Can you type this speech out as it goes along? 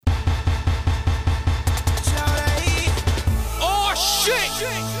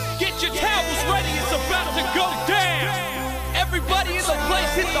about to go down. Everybody in the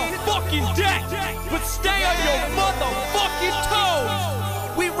place hit the fucking deck, but stay on your motherfucking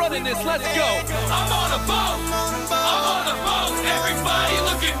toes. We running this, let's go. I'm on a boat, I'm on a boat. Everybody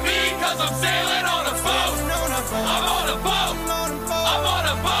look at me, cause I'm sailing on a boat. I'm on a boat, I'm on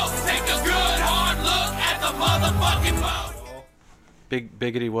a boat. Take a good hard look at the motherfucking boat. Big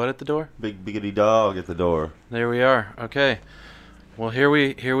biggity what at the door? Big biggity dog at the door. There we are. Okay. Well, here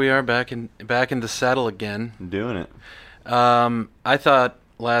we are back in the saddle again. I'm doing it. I thought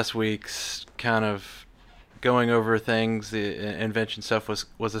last week's kind of going over things, the invention stuff was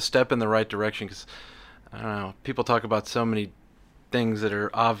a step in the right direction because I don't know, people talk about so many things that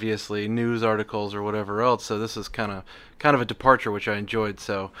are obviously news articles or whatever else. So this is kind of a departure, which I enjoyed.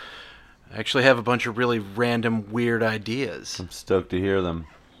 So I actually have a bunch of really random, weird ideas. I'm stoked to hear them.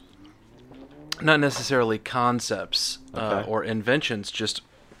 Not necessarily concepts Okay. or inventions, just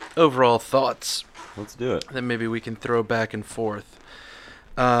overall thoughts Let's do it. that maybe we can throw back and forth.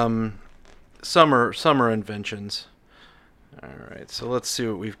 Summer inventions. All right, so let's see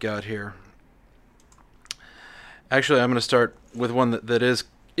what we've got here. Actually, I'm going to start with one that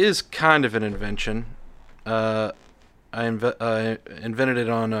is kind of an invention. I invented it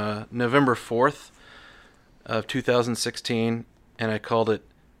on November 4th of 2016, and I called it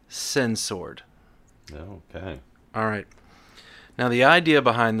Sensord. Okay. All right. Now, the idea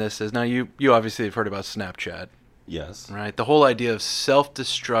behind this is, now you obviously have heard about Snapchat, Yes. right? The whole idea of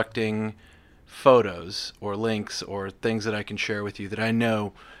self-destructing photos or links or things that I can share with you that I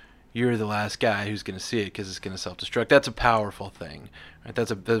know you're the last guy who's going to see it because it's going to self-destruct. That's a powerful thing, right?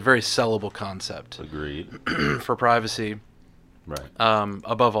 That's a very sellable concept Agreed. for privacy, Right.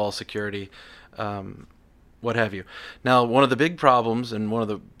 above all security, what have you. Now, one of the big problems and one of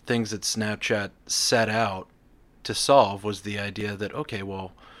the things that Snapchat set out to solve was the idea that, okay,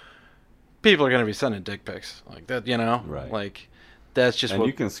 well, people are going to be sending dick pics like that, you know? Right. Like, that's just And what...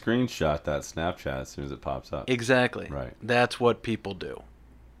 you can screenshot that Snapchat as soon as it pops up. Exactly. Right. That's what people do.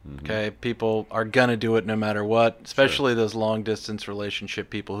 Mhm. Okay? People are going to do it no matter what, especially those long-distance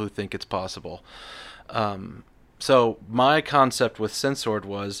relationship people who think it's possible. So my concept with Sensord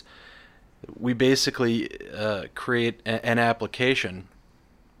was we basically create an application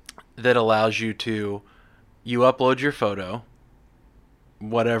that allows you to... You upload your photo,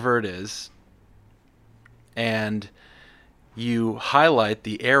 whatever it is, and you highlight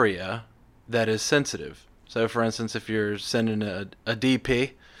the area that is sensitive. So, for instance, if you're sending a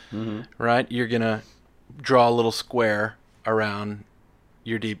DP, Mhm. right, you're gonna draw a little square around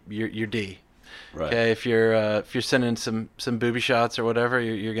your D. Your D. Right. Okay, if you're sending some booby shots or whatever,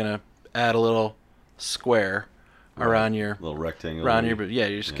 you're gonna add a little square around your Little rectangle. around your yeah.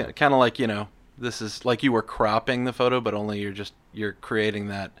 You're just kind of like, you know, this is like you were cropping the photo, but only you're creating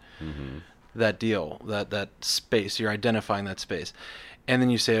that that deal, that space. You're identifying that space, and then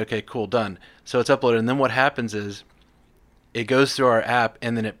you say, okay, cool, done. So it's uploaded, and then what happens is it goes through our app,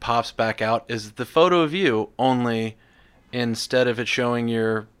 and then it pops back out as the photo of you. Only instead of it showing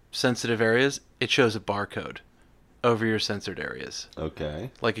your sensitive areas, it shows a barcode over your censored areas,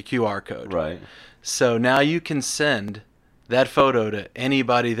 Okay. like a QR code. Right. So now you can send that photo to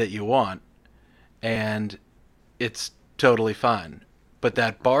anybody that you want, and it's totally fine. But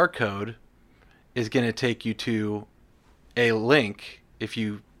that barcode is going to take you to a link. If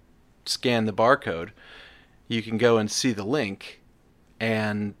you scan the barcode, you can go and see the link,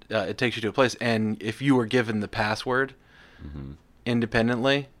 and it takes you to a place. And if you were given the password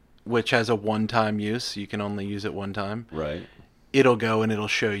independently, which has a one-time use, you can only use it one time, Right. it'll go and it'll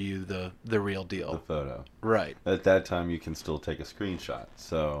show you the real deal. The photo. Right. At that time, you can still take a screenshot.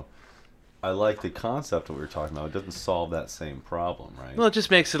 So, I like the concept of what we were talking about. It doesn't solve that same problem, right? Well, it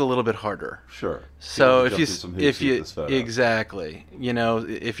just makes it a little bit harder. Sure. So People if jump through some hoops to get this photo. exactly, you know,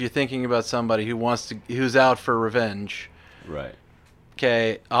 if you're thinking about somebody who's out for revenge, Right.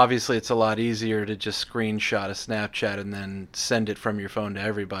 okay, obviously it's a lot easier to just screenshot a Snapchat and then send it from your phone to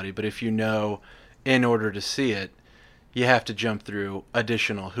everybody. But if you know, in order to see it, you have to jump through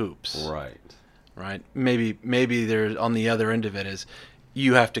additional hoops. Right. Right? Maybe there's on the other end of it is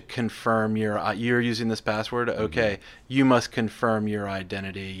you have to confirm you're using this password. Okay, you must confirm your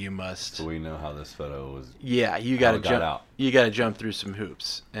identity. You must. So we know how this photo was. Yeah, you got to it got jump. out. You got to jump through some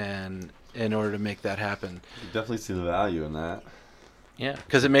hoops, and in order to make that happen. You definitely see the value in that. Yeah,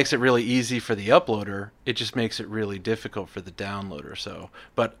 because it makes it really easy for the uploader. It just makes it really difficult for the downloader. So,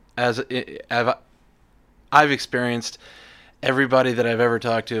 but I've experienced everybody that I've ever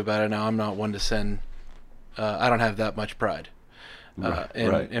talked to about it. Now I'm not one to send. I don't have that much pride.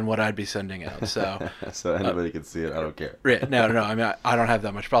 in what I'd be sending out. So so anybody can see it. I don't care. no. I mean, I don't have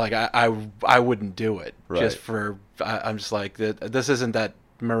that much problem. Like I wouldn't do it just for. I'm just like this isn't that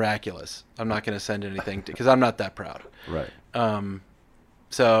miraculous. I'm not going to send anything because I'm not that proud. Right.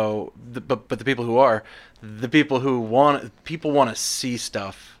 So, but the people who are, the people who want to see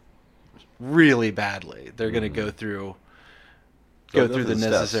stuff really badly. They're going to go through the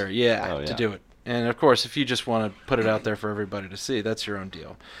necessary, to do it. And of course, if you just want to put it out there for everybody to see, that's your own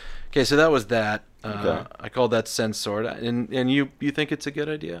deal. Okay, so that was that. Okay. I called that Sensord. And you think it's a good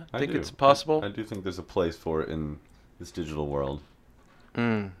idea? I think do. it's possible? I do think there's a place for it in this digital world.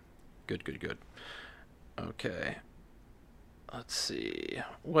 Good. Okay. Let's see.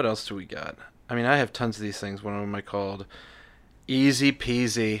 What else do we got? I mean, I have tons of these things. One of them I called Easy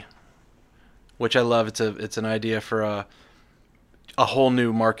Peasy, which I love. It's an idea for a whole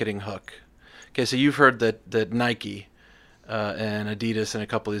new marketing hook. Okay, so you've heard that Nike and Adidas and a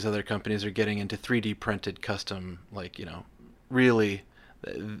couple of these other companies are getting into 3D printed custom, like, really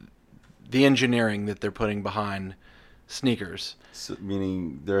the engineering that they're putting behind sneakers. So,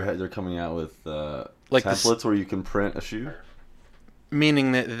 meaning they're coming out with like templates where you can print a shoe?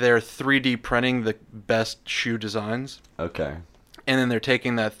 Meaning that they're 3D printing the best shoe designs. Okay. And then they're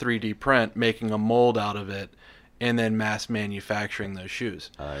taking that 3D print, making a mold out of it, and then mass manufacturing those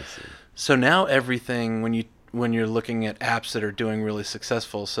shoes. I see. So now everything, when you're looking at apps that are doing really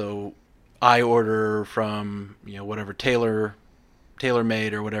successful, so I order from whatever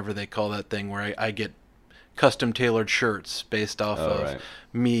TaylorMade or whatever they call that thing, where I get custom tailored shirts based off of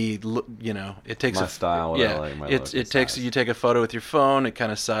me. It takes my style. What I like, my look it takes size. You take a photo with your phone. It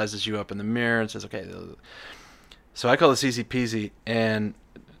kind of sizes you up in the mirror and says, okay. So I call this Easy Peasy, and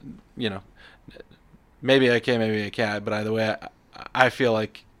maybe I can, maybe I can't. But either way, I feel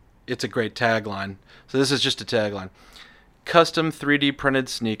like it's a great tagline. So this is just a tagline: custom 3D printed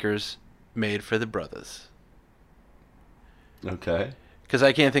sneakers made for the brothers. Okay. Because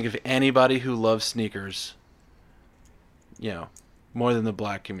I can't think of anybody who loves sneakers, more than the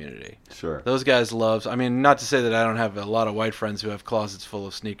black community. Sure. Those guys love. I mean, not to say that I don't have a lot of white friends who have closets full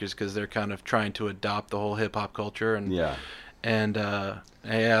of sneakers because they're kind of trying to adopt the whole hip hop culture. And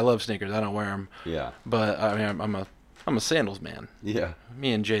I love sneakers. I don't wear them. Yeah. But I mean, I'm a sandals man. Yeah.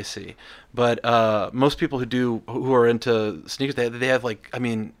 Me and JC. But most people who are into sneakers, they have like, I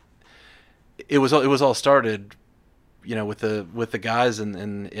mean, it was all started, with the guys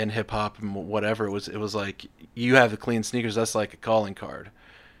in hip hop and whatever. It was like, you have the clean sneakers, that's like a calling card.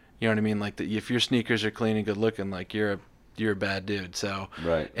 You know what I mean? Like if your sneakers are clean and good looking, like you're a bad dude. So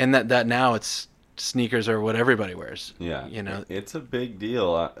right. And that now it's sneakers are what everybody wears. Yeah. It's a big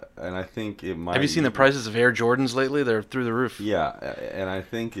deal, and I think it might. Have you seen the prices of Air Jordans lately? They're through the roof. Yeah, and I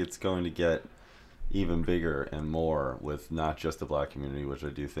think it's going to get even bigger and more with not just the black community, which I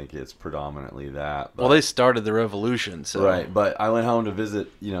do think it's predominantly that. But, well, they started the revolution, so. Right, but I went home to visit,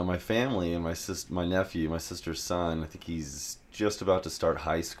 my family and my nephew, my sister's son. I think he's just about to start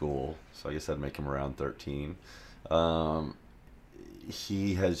high school, so I guess I'd make him around 13.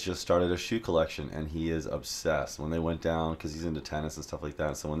 He has just started a shoe collection, and he is obsessed. When they went down, because he's into tennis and stuff like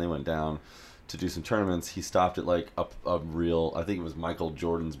that, so when they went down to do some tournaments, he stopped at like a real, I think it was Michael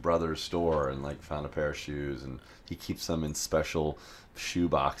Jordan's brother's store, and like found a pair of shoes, and he keeps them in special shoe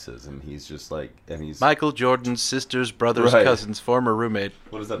boxes, and he's just like, and he's Michael Jordan's sister's brother's cousin's former roommate.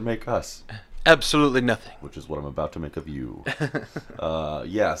 What does that make us? Absolutely nothing. Which is what I'm about to make of you.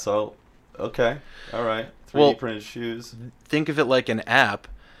 Yeah, so okay, all right, 3D printed shoes. Think of it like an app.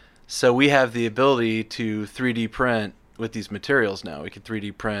 So we have the ability to 3D print with these materials now. We can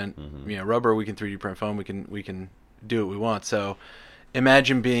 3D print, rubber. We can 3D print foam. We can do what we want. So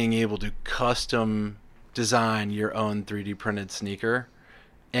imagine being able to custom design your own 3D printed sneaker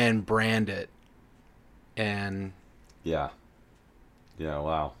and brand it. And yeah,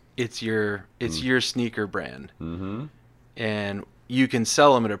 wow. It's your sneaker brand. Mm-hmm. And you can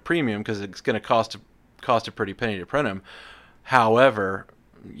sell them at a premium because it's going to cost a pretty penny to print them. However,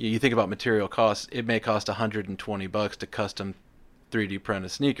 you think about material costs, it may cost $120 to custom 3D print a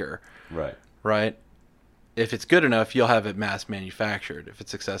sneaker. Right. Right? If it's good enough, you'll have it mass manufactured if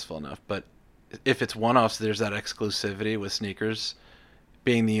it's successful enough. But if it's one-offs, there's that exclusivity with sneakers,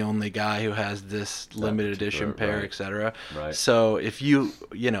 being the only guy who has this limited edition pair, etc. Right. So if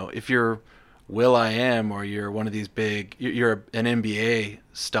if you're Will.i.am or you're one of these big, you're an NBA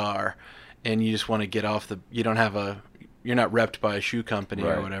star, and you just want to get off you're not repped by a shoe company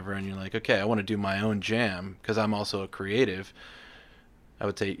or whatever, and you're like, okay, I want to do my own jam because I'm also a creative. I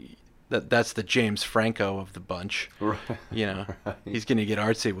would say that's the James Franco of the bunch. Right. He's going to get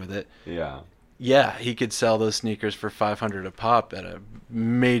artsy with it. Yeah. yeah, he could sell those sneakers for $500 a pop at a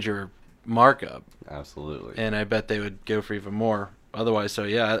major markup. Absolutely. And I bet they would go for even more otherwise. So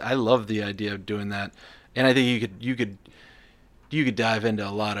yeah, I love the idea of doing that. And I think you could dive into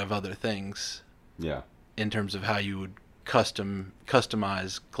a lot of other things. Yeah. In terms of how you would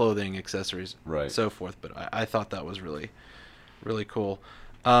customize clothing, accessories, right. so forth. But I thought that was really, really cool.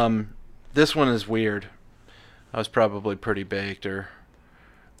 This one is weird. I was probably pretty baked or,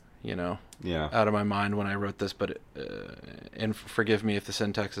 out of my mind when I wrote this, but and forgive me if the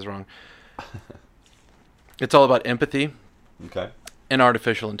syntax is wrong. It's all about empathy and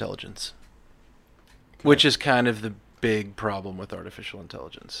artificial intelligence, which is kind of the big problem with artificial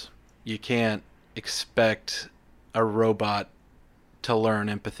intelligence. You can't expect a robot to learn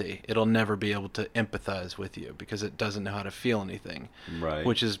empathy. It'll never be able to empathize with you because it doesn't know how to feel anything. Right.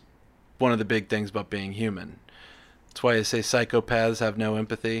 Which is one of the big things about being human. That's why I say psychopaths have no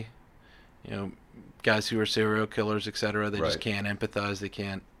empathy. Guys who are serial killers, etc., they just can't empathize. They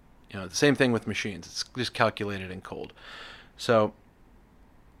can't, the same thing with machines. It's just calculated in cold. So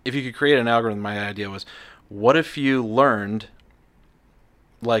if you could create an algorithm, my idea was, what if you learned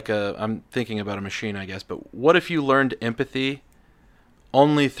I'm thinking about a machine, I guess, but what if you learned empathy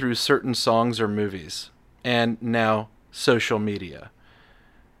only through certain songs or movies? And now social media.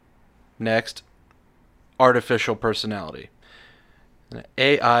 Next, artificial personality.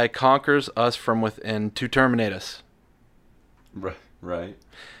 AI conquers us from within to terminate us. Right.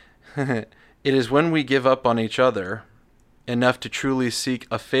 It is when we give up on each other enough to truly seek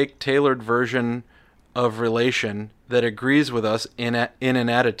a fake tailored version of relation that agrees with us in an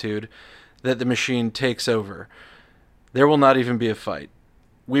attitude that the machine takes over. There will not even be a fight.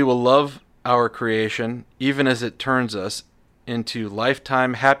 We will love our creation even as it turns us into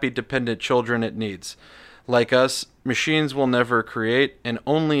lifetime happy dependent children it needs. Like us, machines will never create and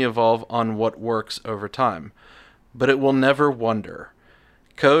only evolve on what works over time. But it will never wonder.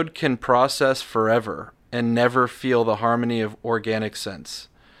 Code can process forever and never feel the harmony of organic sense.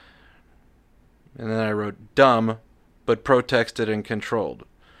 And then I wrote, dumb, but protested and controlled.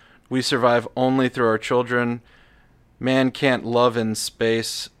 We survive only through our children. Man can't love in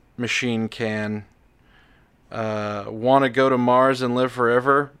space. Machine can. Want to go to Mars and live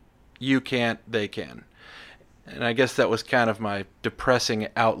forever? You can't, they can. And I guess that was kind of my depressing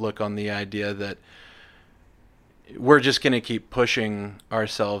outlook on the idea that we're just going to keep pushing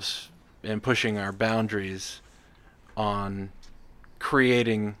ourselves and pushing our boundaries on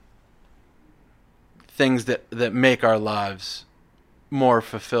creating things that make our lives more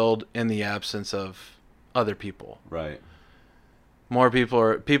fulfilled in the absence of other people. Right. People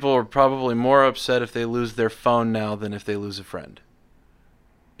are probably more upset if they lose their phone now than if they lose a friend.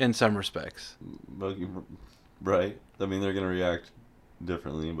 In some respects. Right. I mean, they're going to react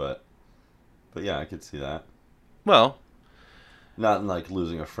differently, but yeah, I could see that. Well, not like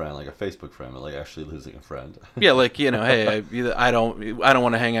losing a friend, like a Facebook friend, but like actually losing a friend. Yeah, like, hey, I don't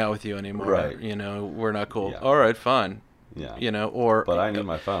want to hang out with you anymore. Right. We're not cool. Yeah. All right, fine. Yeah. But I need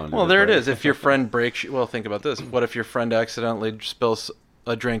my phone. Well, there it is. If your friend breaks, well, think about this. What if your friend accidentally spills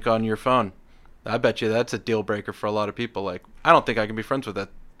a drink on your phone? I bet you that's a deal breaker for a lot of people. Like, I don't think I can be friends with that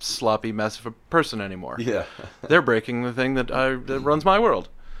sloppy mess of a person anymore. Yeah. They're breaking the thing that runs my world.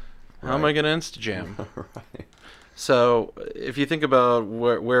 How am I going to Insta-jam? Right. So if you think about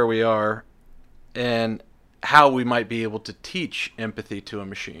where we are and how we might be able to teach empathy to a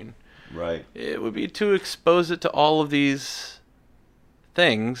machine, right, it would be to expose it to all of these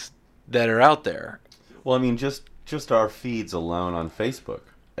things that are out there. Well, I mean, just our feeds alone on Facebook.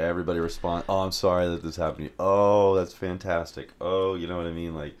 Everybody respond, oh, I'm sorry that this happened to you. Oh, that's fantastic. Oh, you know what I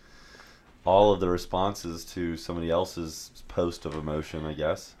mean? Like, all of the responses to somebody else's post of emotion, I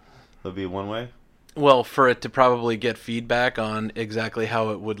guess, would be one way. Well, for it to probably get feedback on exactly how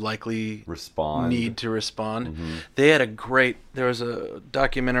it would likely need to respond. Mm-hmm. There was a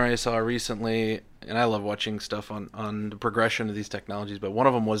documentary I saw recently, and I love watching stuff on the progression of these technologies, but one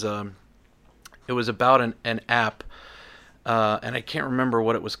of them was it was about an app, and I can't remember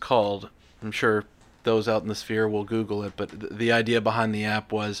what it was called. I'm sure those out in the sphere will Google it, but the idea behind the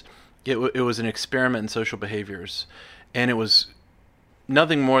app was it was an experiment in social behaviors, and it was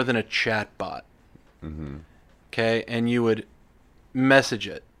nothing more than a chat bot. Mm-hmm. Okay, and you would message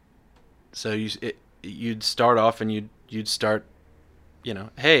it. So you'd start off and you'd start,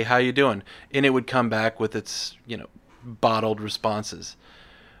 hey, how you doing? And it would come back with its, bottled responses.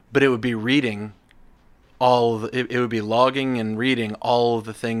 But it would be reading it would be logging and reading all of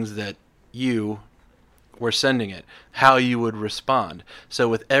the things that you were sending it, how you would respond. So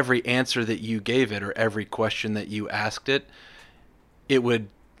with every answer that you gave it or every question that you asked it, it would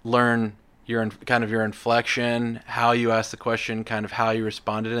learn kind of your inflection, how you ask the question, kind of how you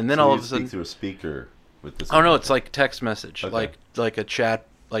responded, and then So all you of a sudden, speak through a speaker with this. oh no, it's like text message, Okay. like a chat,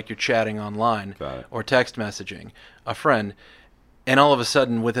 like you're chatting online, Got it. or text messaging a friend, and all of a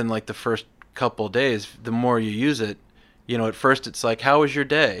sudden, within like the first couple of days, the more you use it, at first it's like, how was your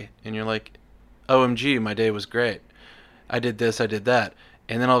day? And you're like, OMG, my day was great. I did this, I did that.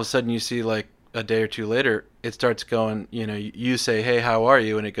 And then all of a sudden you see like a day or two later, it starts going, you say, hey, how are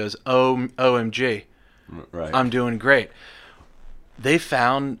you? And it goes, OMG, Right. I'm doing great. They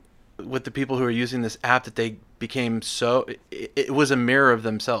found with the people who are using this app that they became it was a mirror of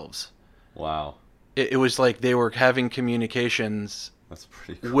themselves. Wow. It was like they were having communications That's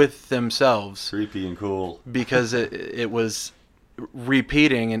pretty cool. with themselves Creepy and cool. because it was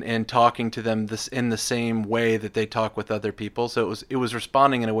repeating and talking to them this in the same way that they talk with other people. So it was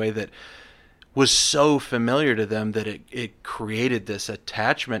responding in a way that was so familiar to them that it created this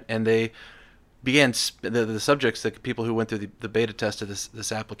attachment, and they began the subjects, the people who went through the beta test of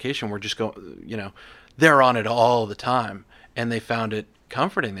this application were just going, they're on it all the time, and they found it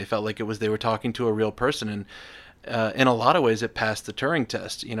comforting. They felt like they were talking to a real person, and in a lot of ways it passed the Turing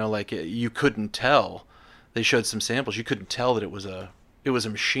test. Like you couldn't tell. They showed some samples. You couldn't tell that it was a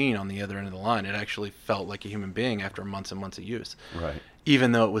machine on the other end of the line. It actually felt like a human being after months and months of use. Right.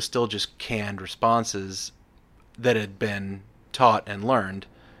 Even though it was still just canned responses that had been taught and learned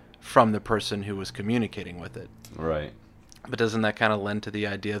from the person who was communicating with it. Right. But doesn't that kind of lend to the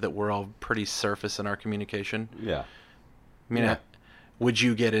idea that we're all pretty surface in our communication? Yeah. I mean, Yeah. would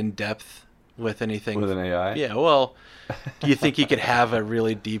you get in depth with anything? With an AI? Yeah, well, do you think you could have a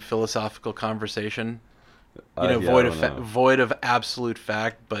really deep philosophical conversation? Yeah, void of absolute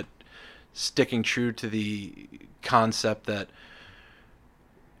fact, but sticking true to the concept that,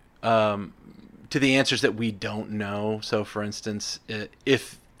 to the answers that we don't know. So, for instance,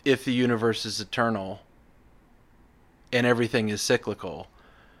 if the universe is eternal and everything is cyclical,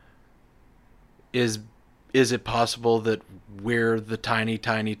 is it possible that we're the tiny,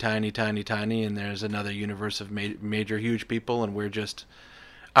 and there's another universe of major, huge people, and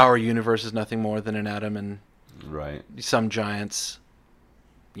our universe is nothing more than an atom and right. some giants?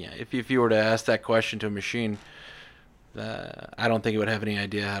 Yeah, if you were to ask that question to a machine, I don't think it would have any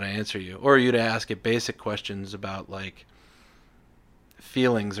idea how to answer you. Or you'd ask it basic questions about like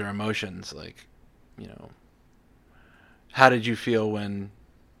feelings or emotions, like, how did you feel when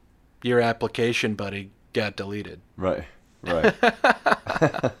your application buddy got deleted? Right. Right.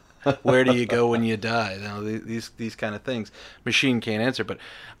 Where do you go when you die? These kind of things machine can't answer, but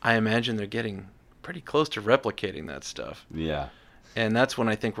I imagine they're getting pretty close to replicating that stuff. Yeah. And that's when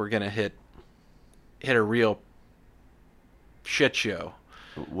I think we're going to hit a real shit show.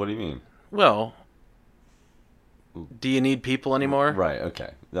 What do you mean? Well, do you need people anymore? Right.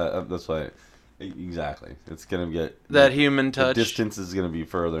 Okay. That's why. Exactly. It's gonna get That human touch. The distance is gonna be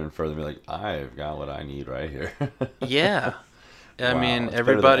further and further. Be like, I've got what I need right here. Yeah. I Wow, mean, it's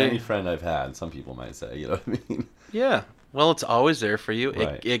everybody. better than any friend I've had. Some people might say. You know what I mean? Yeah. Well, it's always there for you.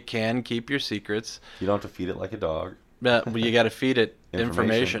 Right. It can keep your secrets. You don't have to feed it like a dog. But you got to feed it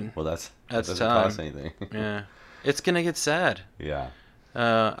information. Well, that doesn't time. cost anything. Yeah. It's gonna get sad. Yeah.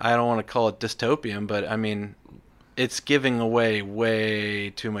 I don't want to call it dystopian, but I mean, it's giving away way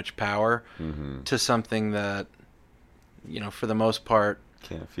too much power to something that, for the most part,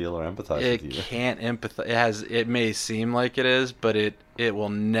 Can't feel or empathize it with you. can't empathize. It may seem like it is, but it will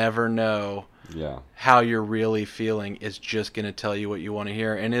never know Yeah. how you're really feeling. It's just going to tell you what you want to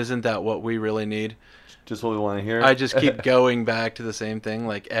hear. And isn't that what we really need? Just what we want to hear. I just keep going back to the same thing.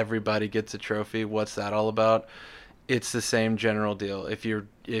 Like, everybody gets a trophy. What's that all about? It's the same general deal.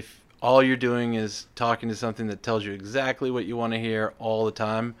 If all you're doing is talking to something that tells you exactly what you want to hear all the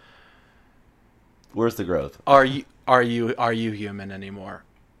time, Where's the growth? are you human anymore?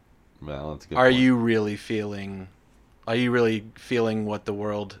 Well, that's a good. Are point. you really feeling what the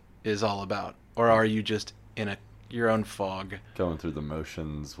world is all about, or are you just in your own fog, going through the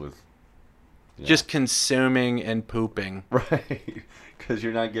motions with? Yeah. just consuming and pooping? Right, because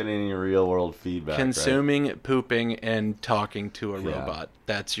you're not getting any real world feedback. Consuming, pooping, and talking to a Yeah. robot.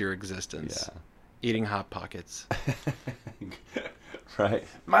 That's your existence. Yeah. Eating Hot Pockets. Right,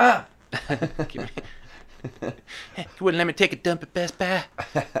 Ma. Give me... Hey, you wouldn't let me take a dump at Best Buy?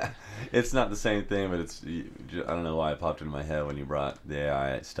 It's not the same thing, but I don't know why it popped into my head when you brought the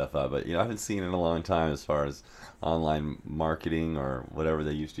AI stuff up. But I haven't seen it in a long time as far as online marketing or whatever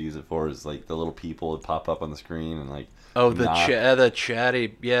they used to use it for. Is like the little people would pop up on the screen and like. Oh, knock. the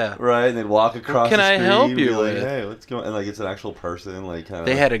chatty, yeah. Right, and they'd walk across can the I screen. help and be you like, with? Hey, what's going? And like it's an actual person, like kind of.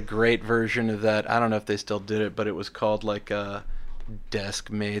 They had a great version of that. I don't know if they still did it, but it was called like desk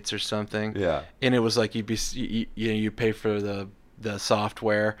mates or something. Yeah. And it was like you pay for the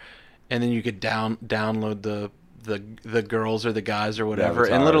software, and then you could download the girls or the guys or whatever.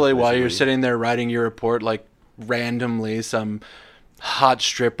 And literally while you're sitting there writing your report, like randomly some hot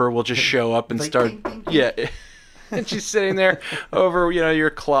stripper will just show up and start yeah. And she's sitting there over, your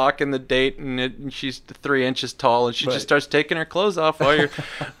clock and the date, and she's 3 inches tall, and she just starts taking her clothes off while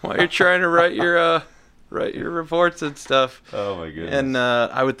you're trying to write your reports and stuff. Oh my goodness! And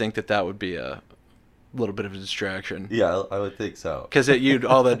I would think that would be a little bit of a distraction. Yeah, I would think so. Because you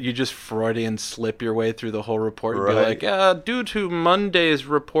just Freudian slip your way through the whole report and be like, due to Monday's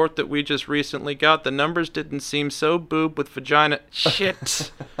report that we just recently got, the numbers didn't seem so boob with vagina.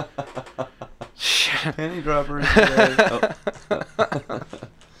 Shit. Penny dropper today.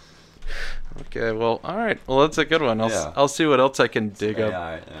 Okay, well, all right. Well, that's a good one. I'll see what else I can dig up.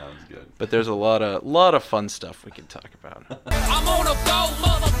 Yeah, that's good. But there's a lot of fun stuff we can talk about. I'm on a boat,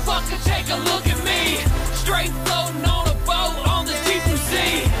 motherfucker, take a look at me. Straight floating on a boat on the deep blue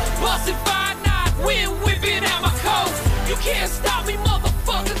sea. Busted 5-9, wind whipping out my coat. You can't stop me,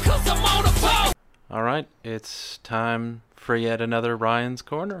 motherfucker, cause I'm on a boat. All right, it's time for yet another Ryan's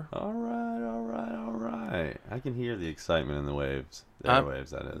Corner. All right. I can hear the excitement in the waves. The airwaves,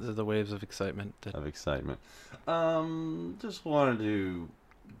 that is. The waves of excitement. Of excitement. Just wanted to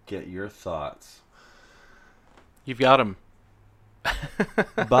get your thoughts. You've got them.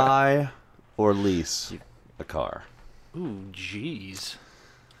 Buy or lease a car. Ooh, jeez.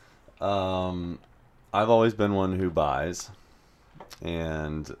 I've always been one who buys,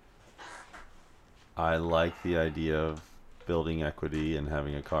 and I like the idea of building equity and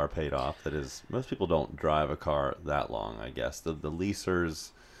having a car paid off. That is, most people don't drive a car that long, I guess. The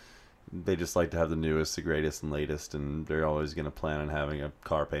leasers, they just like to have the newest, the greatest, and latest, and they're always going to plan on having a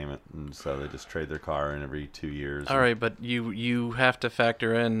car payment, and so they just trade their car in every 2 years. All right, but you have to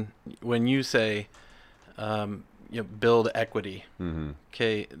factor in when you say build equity. Mm-hmm.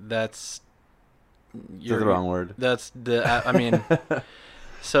 Okay, that's the wrong word. That's I mean,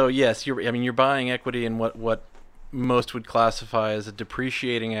 so yes, you're buying equity in what most would classify as a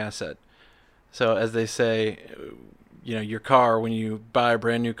depreciating asset. So as they say, your car, when you buy a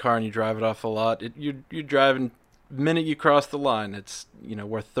brand new car and you drive it off the lot, you're driving, the minute you cross the line, it's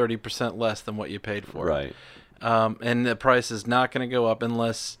worth 30% less than what you paid for it. Right. And the price is not going to go up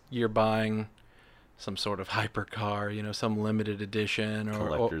unless you're buying some sort of hypercar, some limited edition or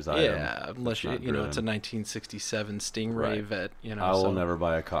collector's item. Yeah, unless it's a 1967 Stingray Vet. I will never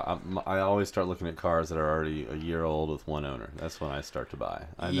buy a car. I always start looking at cars that are already a year old with one owner. That's when I start to buy.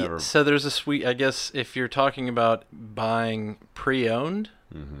 So there's I guess if you're talking about buying pre-owned,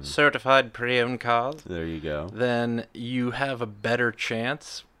 certified pre-owned cars, there you go. Then you have a better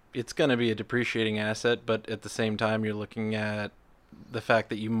chance. It's going to be a depreciating asset, but at the same time, you're looking at the fact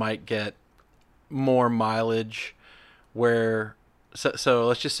that you might get more mileage so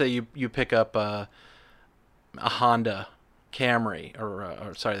let's just say you pick up a Honda Camry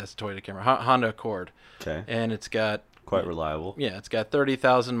or sorry, that's a Toyota Camry, Honda Accord. Okay. And it's got quite reliable. Yeah, it's got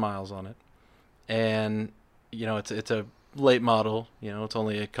 30,000 miles on it. And it's a late model, it's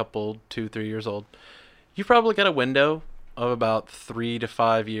only a couple 2-3 years old. You've probably got a window of about 3 to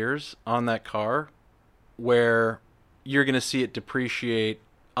 5 years on that car where you're going to see it depreciate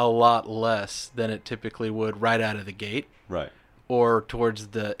a lot less than it typically would right out of the gate. Right. Or towards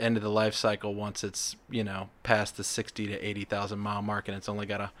the end of the life cycle once it's, past the 60 to 80,000 mile mark and it's only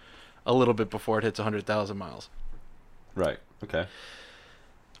got a little bit before it hits 100,000 miles. Right. Okay.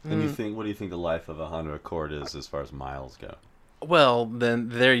 And what do you think the life of a Honda Accord is as far as miles go? Well, then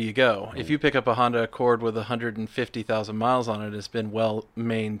there you go. If you pick up a Honda Accord with 150,000 miles on it, it's been well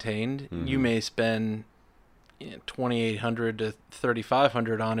maintained. You may spend $2,800 to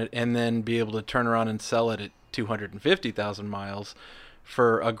 $3,500 on it and then be able to turn around and sell it at 250,000 miles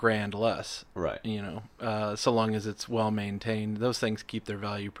for $1,000 less. Right. So long as it's well maintained. Those things keep their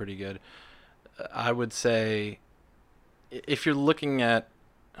value pretty good. I would say if you're looking at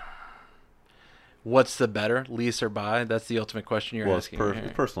what's the better, lease or buy, that's the ultimate question you're asking.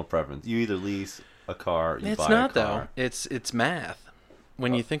 It's personal preference. You either lease a car, you buy a car. It's not though. It's math.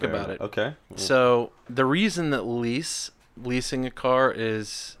 When you think about it. Okay. So the reason that leasing a car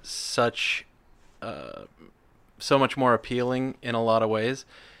is such so much more appealing in a lot of ways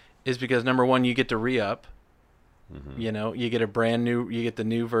is because number one, you get to re-up. You get you get the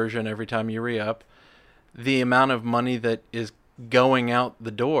new version every time you re-up. The amount of money that is going out the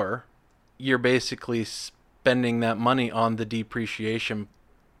door, you're basically spending that money on the depreciation,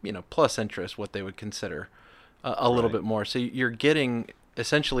 plus interest, what they would consider a little bit more. So you're getting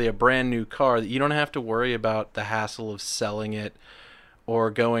essentially a brand new car that you don't have to worry about the hassle of selling it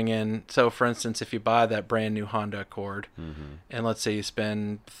or going in. So, for instance, if you buy that brand new Honda Accord, and let's say you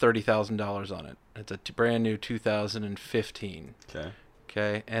spend $30,000 on it, it's a brand new 2015. Okay.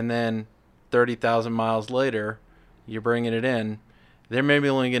 Okay, and then 30,000 miles later, you're bringing it in. They're maybe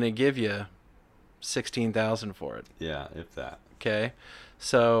only going to give you 16,000 for it. Yeah, if that. Okay,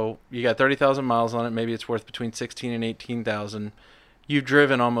 so you got 30,000 miles on it. Maybe it's worth between 16 and 18,000. You've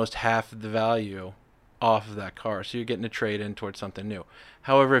driven almost half of the value off of that car, so you're getting a trade in towards something new.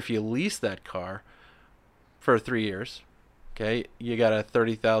 However, if you lease that car for 3 years, okay, you got a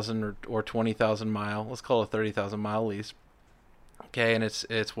 30,000 or 20,000 mile. Let's call it a 30,000 mile lease. Okay, and it's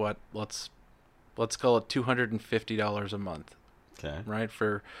what let's call it $250 a month. Okay. Right,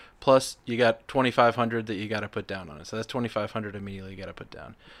 for plus you got 2,500 that you got to put down on it. So that's 2,500 immediately you got to put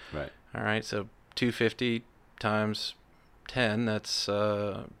down. Right. All right, so 250 times 10, that's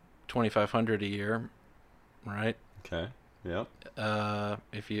 2,500 a year, right? Okay. Yep.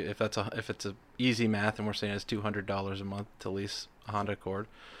 If it's a easy math, and we're saying it's $200 a month to lease a Honda Accord.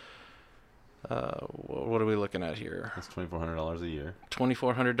 What are we looking at here? That's $2,400 a year.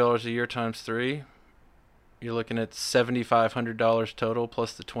 $2,400 a year times 3. You're looking at $7,500 total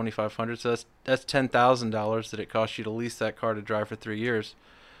plus the $2,500. So that's $10,000 that it costs you to lease that car to drive for 3 years.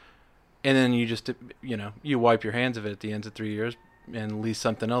 And then you just, you wipe your hands of it at the end of 3 years and lease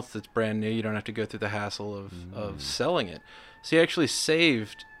something else that's brand new. You don't have to go through the hassle of selling it. So you actually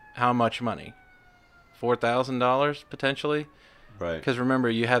saved how much money? $4,000 potentially? Right. Because remember,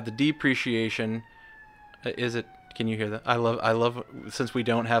 you have the depreciation. Can you hear that? I love since we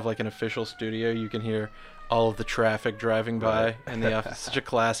don't have like an official studio, you can hear all of the traffic driving by in the office. Such a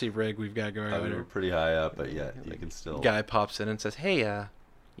classy rig we've got going on. We're pretty high up, but yet you can still. Guy pops in and says, "Hey,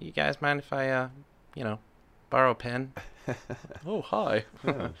 you guys mind if I, borrow a pen?" Oh, hi.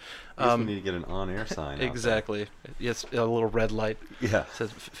 Yeah. I guess we need to get an on-air sign. Exactly. Yes, a little red light. Yeah.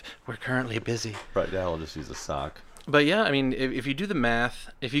 Says, "We're currently busy." Right now, I'll just use a sock. But yeah, I mean, if you do the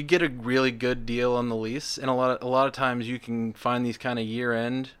math, if you get a really good deal on the lease, and a lot of times you can find these kind of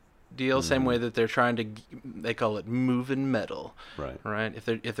year-end deals, same way that they're trying to, they call it moving metal, right? If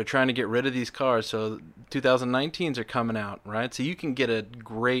they're trying to get rid of these cars, so 2019s are coming out, right? So you can get a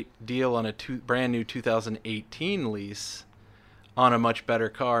great deal on a brand new 2018 lease on a much better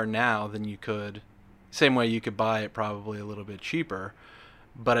car now than you could. Same way you could buy it probably a little bit cheaper,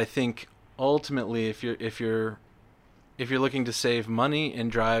 but I think ultimately, if you're looking to save money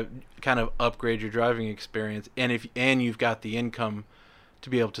and kind of upgrade your driving experience, and you've got the income to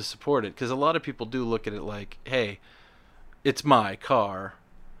be able to support it, because a lot of people do look at it like, hey, it's my car.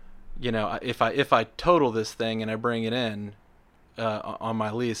 If I total this thing and I bring it in on my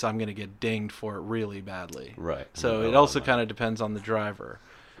lease, I'm going to get dinged for it really badly. Right. So it also kind of depends on the driver.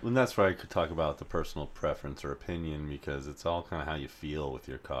 And that's where I could talk about the personal preference or opinion, because it's all kind of how you feel with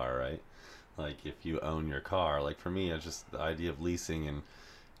your car, right? Like if you own your car, like for me, it's just the idea of leasing and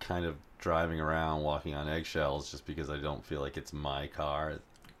kind of driving around walking on eggshells just because I don't feel like it's my car.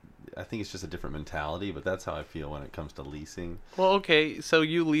 I think it's just a different mentality, but that's how I feel when it comes to leasing. Well, okay, so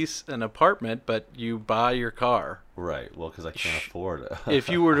you lease an apartment, but you buy your car. Right, well, because I can't afford it. If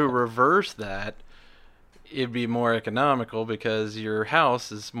you were to reverse that, it'd be more economical, because your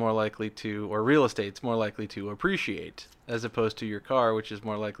house is more likely to, or real estate's more likely to appreciate, as opposed to your car, which is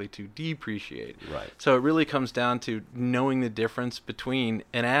more likely to depreciate. Right. So it really comes down to knowing the difference between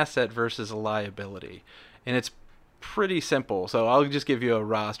an asset versus a liability. And it's pretty simple. So I'll just give you a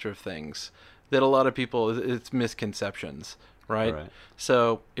roster of things that a lot of people, it's misconceptions, right?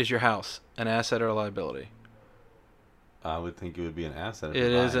 So is your house an asset or a liability? I would think it would be an asset.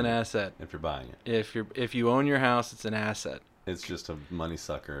 It is an asset if you're buying it. If you own your house, it's an asset. It's just a money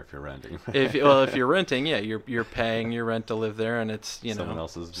sucker if you're renting. If you're renting, yeah, you're paying your rent to live there, and it's someone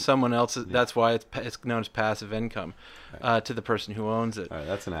else's. Yeah. That's why it's known as passive income, to the person who owns it. All right,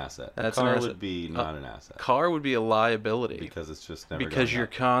 that's an asset. That's car an asset. Would be not an asset. Car would be a liability because it's just never because you're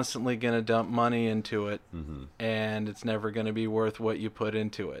constantly going to dump money into it, and it's never going to be worth what you put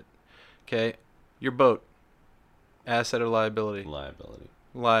into it. Okay, your boat, asset or liability?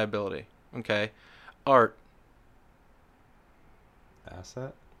 Liability. Okay, art.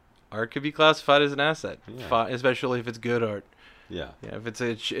 Asset? Art could be classified as an asset, yeah. Especially if it's good art. Yeah. Yeah.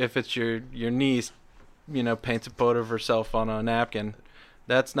 If it's your niece, paints a photo of herself on a napkin,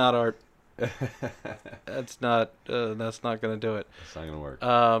 that's not art. That's not going to do it. It's not going to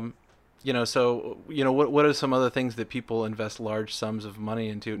work. So what are some other things that people invest large sums of money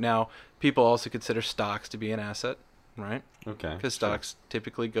into? Now, people also consider stocks to be an asset, right? Okay. Because stocks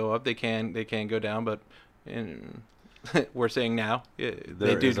typically go up. They can go down, but we're seeing now.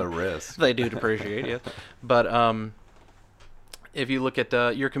 There is a risk. They do depreciate, yeah. But if you look at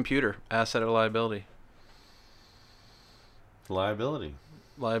your computer, asset or liability? Liability.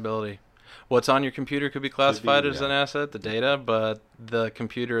 Liability. What's on your computer could be classified as an asset, the data, but the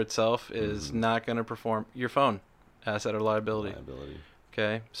computer itself is not going to perform. Your phone, asset or liability. Liability.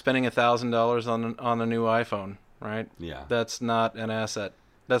 Okay, spending $1,000 on a new iPhone, right? Yeah. That's not an asset.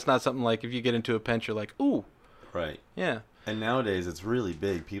 That's not something like if you get into a pinch, you're like, ooh. Right. Yeah. And nowadays it's really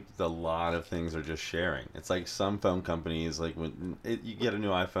big. A lot of things are just sharing. It's like some phone companies, like when you get a new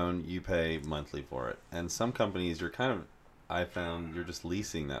iPhone, you pay monthly for it, and some companies you're just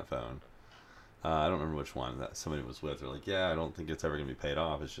leasing that phone. I don't remember which one that somebody was with. They're like, yeah, I don't think it's ever going to be paid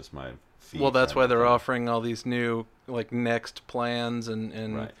off. It's just my fee. Well, that's why they're offering all these new like Next plans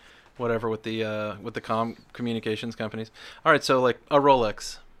and right. whatever with the communications companies. All right, so like a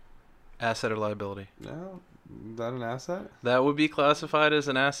Rolex, asset or liability? No, is that an asset? That would be classified as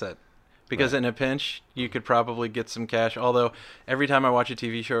an asset. Because in a pinch, you could probably get some cash. Although every time I watch a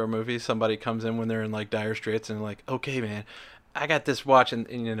TV show or movie, somebody comes in when they're in like dire straits and like, okay, man, I got this watch and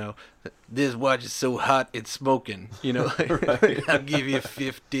you know, this watch is so hot it's smoking. You know, Right. I'll give you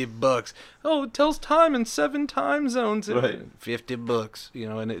 $50. Oh, it tells time in 7 time zones. Right. $50. You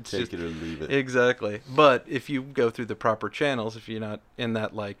know, and it's Take just it or leave it. exactly. But if you go through the proper channels, if you're not in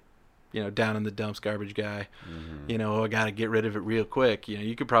that like, you know, down in the dumps garbage guy, you know, I got to get rid of it real quick. You know,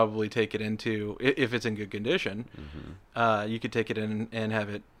 you could probably take it into, if it's in good condition, you could take it in and have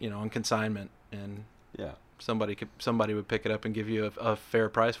it, you know, on consignment, and Yeah. somebody would pick it up and give you a fair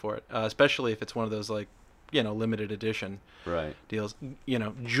price for it, especially if it's one of those like, you know, limited edition Right. deals. You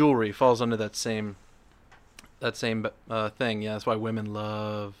know, jewelry falls under that same thing. Yeah, that's why women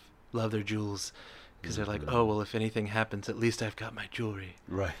love their jewels, because they're like, oh well, if anything happens, at least I've got my jewelry.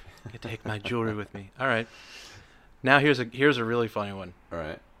 Right. I can take my jewelry with me. All right. Now here's a really funny one. All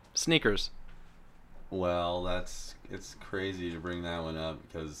right. Sneakers. Well, it's crazy to bring that one up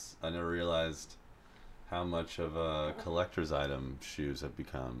because I never realized how much of a collector's item shoes have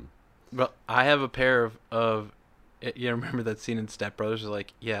become. Well, I have a pair of you remember that scene in Step Brothers?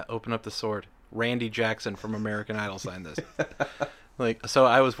 Like, yeah, open up the sword. Randy Jackson from American Idol signed this. Like, so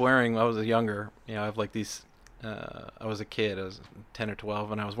I was younger, you know, I have like these, I was a kid, I was 10 or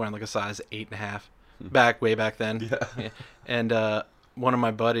 12, and I was wearing like a size 8.5 way back then. Yeah. And one of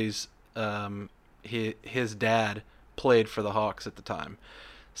my buddies, his dad played for the Hawks at the time.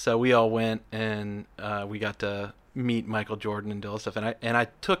 So we all went and we got to meet Michael Jordan and do all this stuff. And I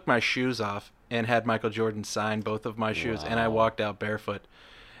took my shoes off and had Michael Jordan sign both of my shoes, and I walked out barefoot.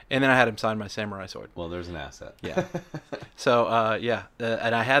 And then I had him sign my samurai sword. Well, there's an asset. Yeah. So,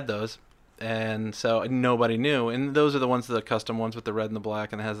 and I had those. And so nobody knew. And those are the ones, the custom ones with the red and the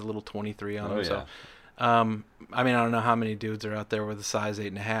black, and it has a little 23 on them. Yeah. So, I mean, I don't know how many dudes are out there with a size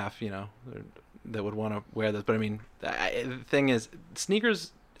 8.5, you know, that would want to wear this. But I mean, the thing is,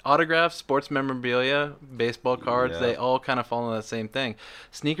 sneakers, autographs, sports memorabilia, baseball cards, they all kind of fall into that same thing.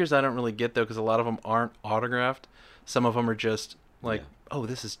 Sneakers I don't really get, though, because a lot of them aren't autographed. Some of them are just like, oh,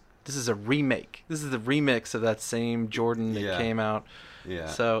 this is a remake. This is the remix of that same Jordan that came out. Yeah.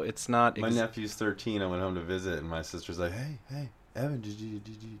 So it's not. My nephew's 13. I went home to visit, and my sister's like, "Hey, Evan,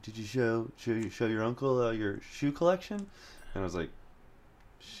 did you show your uncle your shoe collection?" And I was like,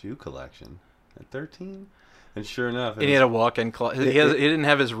 "Shoe collection at 13?" And sure enough, and he had a walk-in closet. He didn't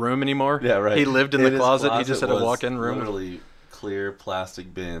have his room anymore. Yeah, right. He lived in the closet. He just had a walk-in room. Literally clear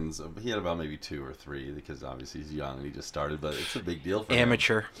plastic bins. He had about maybe 2 or 3 because obviously he's young and he just started, but it's a big deal for him.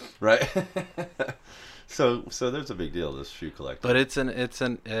 Amateur. Right. So there's a big deal, this shoe collector. But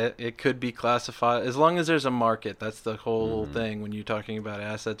it could be classified as long as there's a market. That's the whole thing when you're talking about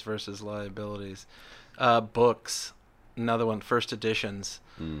assets versus liabilities. Books, another one. First editions.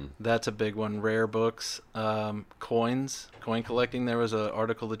 That's a big one. Rare books, coin collecting. There was an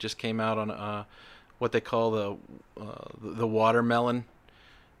article that just came out on what they call the watermelon.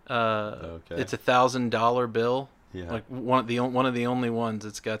 Okay. It's $1,000 bill. Yeah. Like one of the only ones.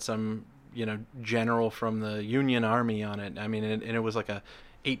 It's got some, you know, general from the Union Army on it. I mean, and it was like a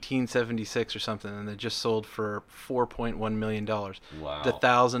 1876 or something, and it just sold for $4.1 million. Wow. The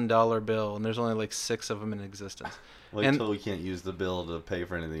 $1,000 bill, and there's only like 6 of them in existence. Wait until we can't use the bill to pay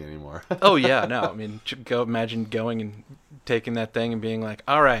for anything anymore. Oh yeah, no. I mean, imagine going and taking that thing and being like,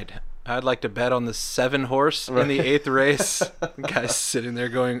 all right, I'd like to bet on the 7 horse in the 8th race. The guy's sitting there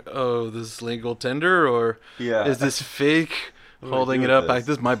going, oh, this is legal tender, or is this fake? Holding it up like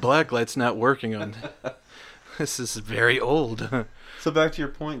this, my black light's not working on. This is very old. So back to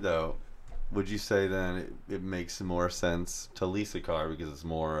your point, though, would you say then it makes more sense to lease a car because it's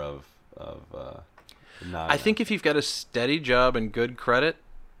more of I think if you've got a steady job and good credit,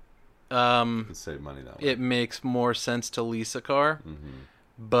 you can save money that way. It makes more sense to lease a car. Mm-hmm.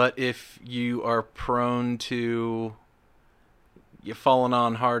 But if you are prone to you falling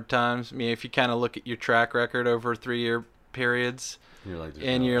on hard times, I mean, if you kind of look at your track record over 3-year periods, you're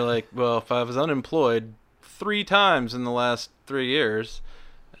like, well, if I was unemployed 3 times in the last 3 years,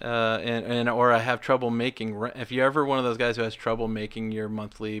 or I have trouble making rent, if you're ever one of those guys who has trouble making your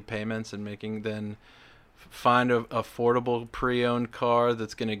monthly payments and then find a affordable pre-owned car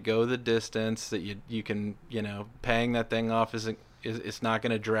that's going to go the distance that you can, paying that thing off it's not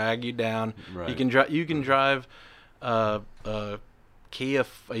going to drag you down. Right. You can drive a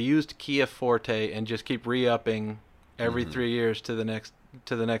used Kia Forte and just keep re-upping every 3 years to the next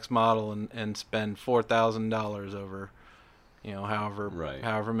model and spend $4,000 over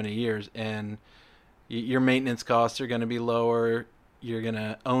however many years, and your maintenance costs are going to be lower. You're going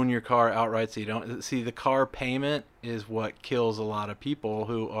to own your car outright, so you don't see the car payment is what kills a lot of people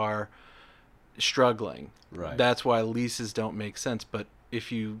who are struggling. Right. That's why leases don't make sense. But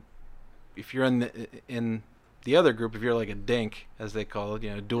if you're in the other group, if you're like a dink, as they call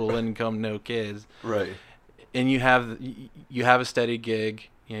it, dual income, no kids, right, and you have a steady gig,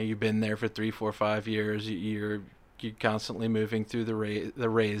 you've been there for 3, 4, 5 years, you're constantly moving through the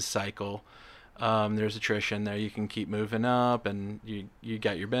raise cycle. There's attrition there. You can keep moving up, and you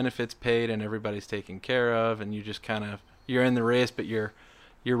got your benefits paid, and everybody's taken care of, and you just you're in the race, but you're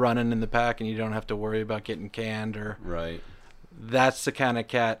running in the pack, and you don't have to worry about getting canned or. Right. That's the kind of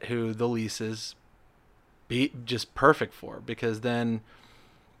cat who the leases be just perfect for, because then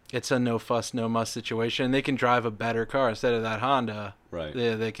it's a no fuss, no muss situation. They can drive a better car instead of that Honda. Right.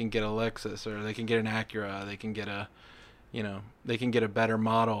 They can get a Lexus, or they can get an Acura. They can get a better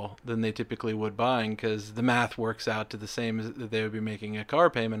model than they typically would buying, because the math works out to the same as that they would be making a car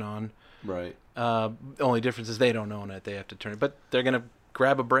payment on. Right. The only difference is they don't own it; they have to turn it. But they're gonna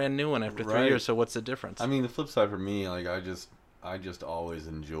grab a brand new one after 3 years. So what's the difference? I mean, the flip side for me, like I just always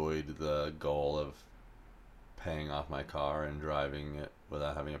enjoyed the goal of paying off my car and driving it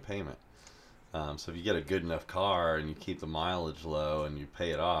without having a payment. So if you get a good enough car and you keep the mileage low and you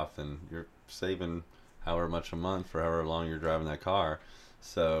pay it off, then you're saving however much a month for however long you're driving that car.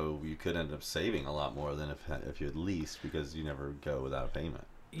 So you could end up saving a lot more than if you had leased, because you never go without a payment.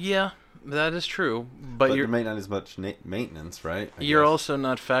 Yeah, that is true. But there may not as much maintenance, right? You're also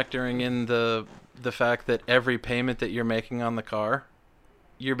not factoring in the fact that every payment that you're making on the car,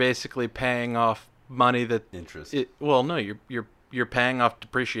 you're basically paying off money that interest. You're paying off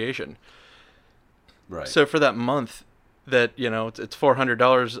depreciation. Right. So for that month that it's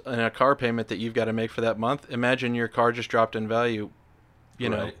 $400 in a car payment that you've got to make for that month. Imagine your car just dropped in value.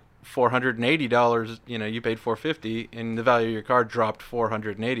 Right. $480. You paid $450, and the value of your car dropped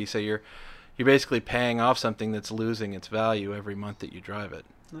 $480. So you're basically paying off something that's losing its value every month that you drive it.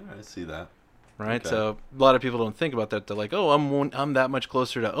 I see that. Right. Okay. So a lot of people don't think about that. They're like, oh, I'm that much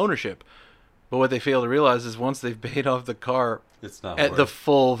closer to ownership. But what they fail to realize is once they've paid off the car it's not at the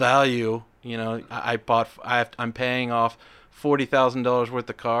full value, I'm paying off $40,000 worth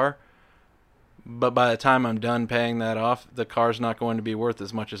of car, but by the time I'm done paying that off, the car's not going to be worth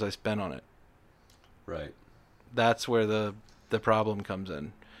as much as I spent on it. Right. That's where the problem comes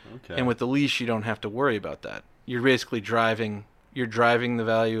in. Okay. And with the lease, you don't have to worry about that. You're basically driving the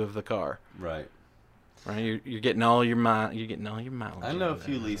value of the car. Right. Right, you're getting all your mileage. I know a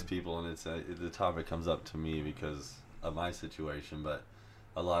few lease people, and it's the topic comes up to me because of my situation. But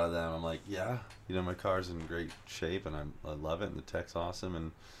a lot of them, I'm like, yeah, my car's in great shape, and I love it, and the tech's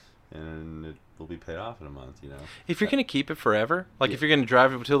awesome, and it will be paid off in a month. If you're gonna keep it forever, like if you're gonna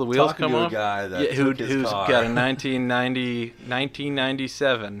drive it until the wheels come off. A guy that who's car. got a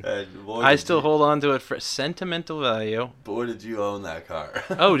 1997. I still hold on to it for sentimental value. Boy, did you own that car?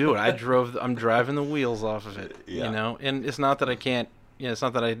 Oh, dude, I'm driving the wheels off of it. Yeah. And it's not that I can't. It's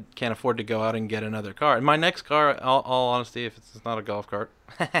not that I can't afford to go out and get another car. And my next car, all honesty, if it's not a golf cart,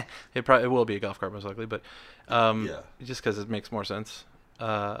 it will be a golf cart most likely, but just because it makes more sense.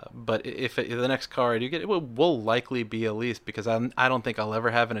 But if the next car I do get, it will likely be a lease, because I don't think I'll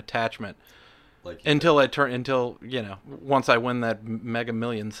ever have an attachment until once I win that Mega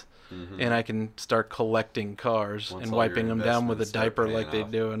Millions, and I can start collecting cars and wiping them down with a diaper like they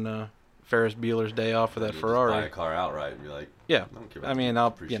do in Ferris Bueller's Day Off with that Ferrari. Just buy a car outright and be like, yeah. I don't care about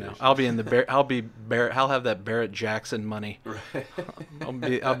I'll be in the I'll have that Barrett Jackson money. Right.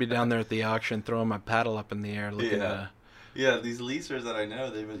 I'll be down there at the auction throwing my paddle up in the air looking at. Yeah, these leasers that I know,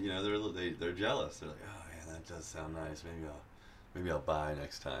 they're jealous. They're like, oh yeah, that does sound nice. Maybe I'll buy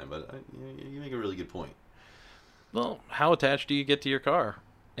next time. But you make a really good point. Well, how attached do you get to your car?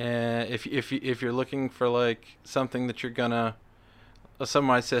 And if you're looking for like something that you're gonna, some of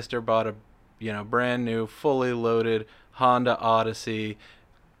my sister bought a, brand new, fully loaded Honda Odyssey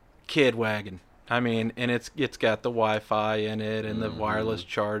kid wagon. I mean, and it's got the Wi-Fi in it and the wireless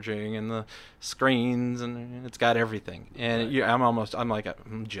charging and the screens, and it's got everything. And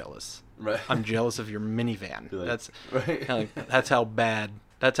I'm jealous. Right. I'm jealous of your minivan. Like, That's right. that's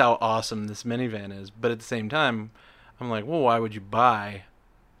how awesome this minivan is. But at the same time, I'm like, well, why would you buy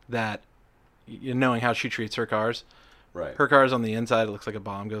that? Knowing how she treats her cars. Right. Her car's on the inside, it looks like a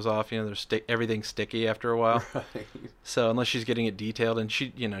bomb goes off. There's everything's sticky after a while. Right. So unless she's getting it detailed, and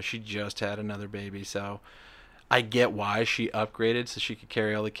she just had another baby, so I get why she upgraded so she could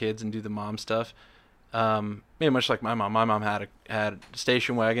carry all the kids and do the mom stuff. Maybe much like my mom. My mom had a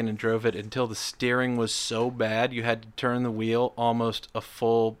station wagon and drove it until the steering was so bad you had to turn the wheel almost a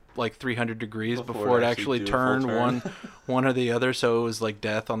full 300 degrees before it actually turned one or the other. So it was like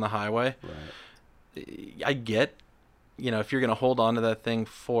death on the highway. Right. I get. If you're going to hold on to that thing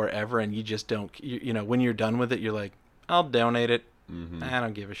forever and you just don't, when you're done with it, you're like, I'll donate it. Mm-hmm. I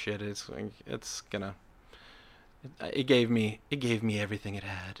don't give a shit. It gave me everything it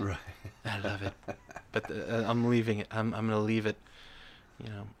had. Right. I love it. But I'm leaving it. I'm going to leave it.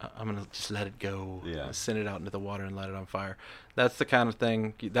 I'm going to just let it go. Yeah. Send it out into the water and let it on fire. That's the kind of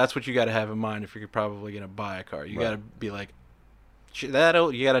thing, that's what you got to have in mind if you're probably going to buy a car. You got to be like, you got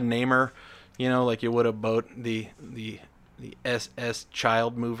to name her, like you would a boat, the SS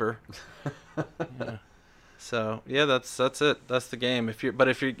child mover. So yeah, that's it. That's the game. If you're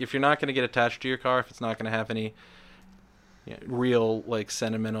not going to get attached to your car, if it's not going to have any real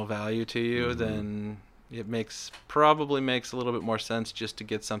sentimental value to you, then it probably makes a little bit more sense just to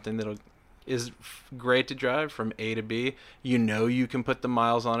get something that is great to drive from A to B. You can put the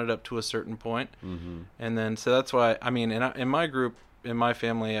miles on it up to a certain point, and then so that's why in my group. In my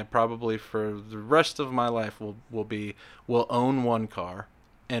family, I probably for the rest of my life we'll own one car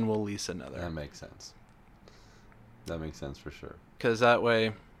and we'll lease another. That makes sense. That makes sense for sure. Because that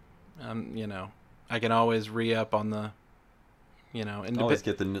way, I can always re-up on the, and always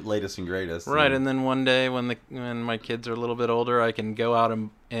get the latest and greatest. Right, and then one day when my kids are a little bit older, I can go out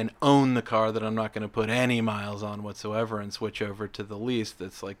and own the car that I'm not going to put any miles on whatsoever and switch over to the lease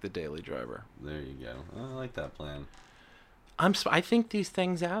that's like the daily driver. There you go. I like that plan. I think these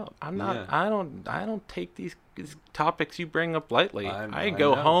things out. I'm not. Yeah. I don't take these topics you bring up lightly. I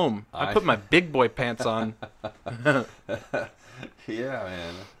go home. I put my big boy pants on. Yeah,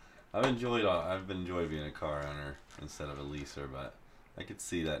 man. I've been enjoying being a car owner instead of a leaser, but I could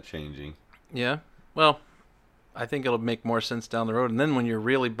see that changing. Yeah. Well, I think it'll make more sense down the road. And then when you're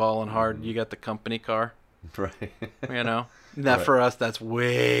really balling hard, you got the company car. Right. That right. For us, that's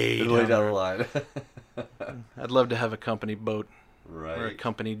way down the line. I'd love to have a company boat, right, or a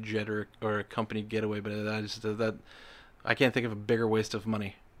company jet, or a company getaway, but I can't think of a bigger waste of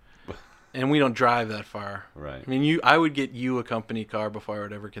money. And we don't drive that far. Right. I would get you a company car before I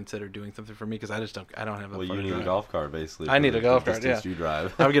would ever consider doing something for me because I don't have that. Well, you need a golf cart basically. I need a golf cart. Yeah. You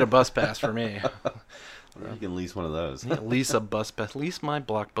drive. I would get a bus pass for me. You can lease one of those. Lease a bus pass. Lease my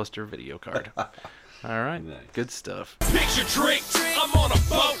Blockbuster video card. All right, nice. Good stuff. Picture trick, I'm on a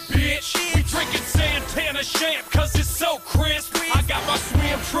boat, bitch. We drinking Santana champ, cause it's so crisp. I got my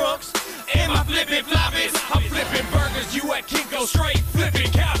swim trunks and my flippin' floppies. I'm flipping burgers, you at Kinko straight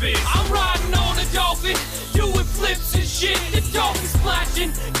flipping cabbage. I'm riding on a dolphin, doing flips and shit. The dolphin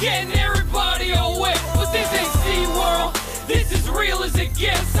splashing, getting everybody all wet. But this ain't SeaWorld, this is real as it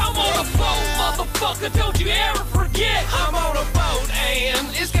gets. I'm on a boat, motherfucker, don't you ever forget. I'm on a boat and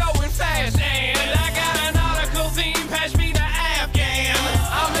it's going fast and I got an nautical theme, pass me the Afghan.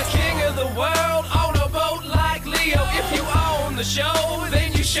 I'm the king of the world on a boat like Leo. If you own the show,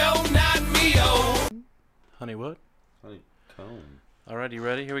 then you show not me-o. Honey what? Honeycomb. All right, you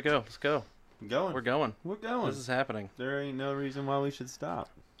ready? Here we go. Let's go. We're going. This is happening. There ain't no reason why we should stop.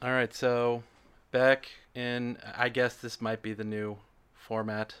 All right, so back in, I guess this might be the new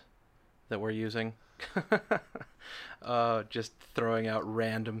format that we're using. Just throwing out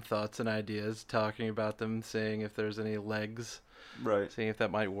random thoughts and ideas, talking about them, seeing if there's any legs, right? Seeing if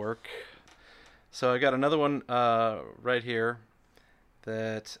that might work. So I got another one right here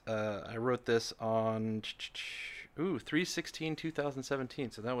that I wrote this on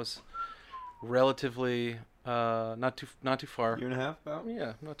 3/16/2017. So that was relatively not too far. Year and a half, about?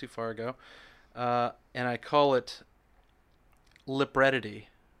 Yeah, not too far ago. And I call it Lipredity.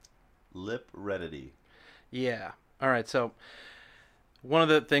 Lipredity. Yeah. All right. So one of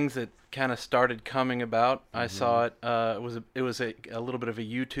the things that kind of started coming about, I saw it. It was a little bit of a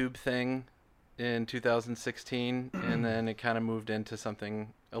YouTube thing in 2016, and then it kind of moved into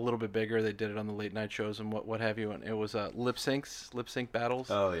something a little bit bigger. They did it on the late night shows and what have you. And it was lip sync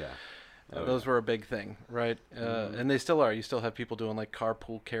battles. Oh yeah. Those were a big thing, right? And they still are. You still have people doing like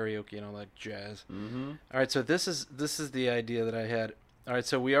carpool karaoke and all that jazz. Mm-hmm. All right, so this is the idea that I had. All right,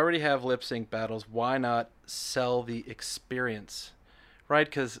 so we already have lip sync battles. Why not sell the experience, right?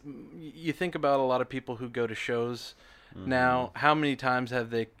 Because you think about a lot of people who go to shows now. How many times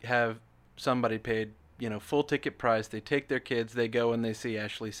have somebody paid full ticket price? They take their kids, they go and they see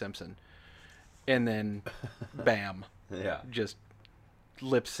Ashley Simpson, and then, bam, Yeah. just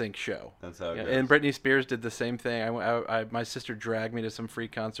lip sync show. That's how it goes. And Britney Spears did the same thing. My sister dragged me to some free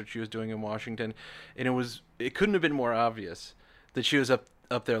concert she was doing in Washington, and it couldn't have been more obvious that she was up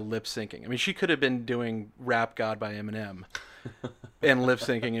there lip syncing. I mean, she could have been doing "Rap God" by Eminem and lip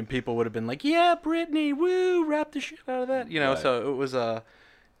syncing, and people would have been like, "Yeah, Britney, woo, rap the shit out of that," Right. So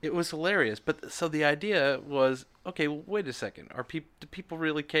it was hilarious. But so the idea was, okay, well, wait a second. Do people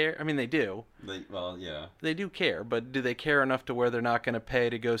really care? I mean, they do. Yeah. They do care, but do they care enough to where they're not going to pay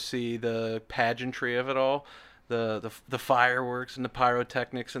to go see the pageantry of it all, the fireworks and the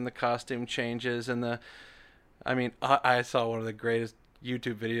pyrotechnics and the costume changes and I mean, I saw one of the greatest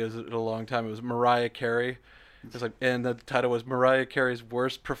YouTube videos in a long time. It was Mariah Carey. It was and the title was Mariah Carey's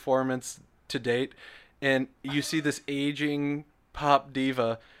worst performance to date. And you see this aging pop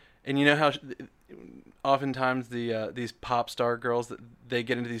diva, and you know how oftentimes these pop star girls, that they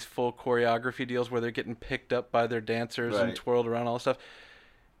get into these full choreography deals where they're getting picked up by their dancers and twirled around, all this stuff.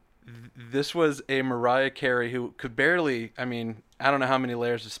 This was a Mariah Carey who could barely, I mean, I don't know how many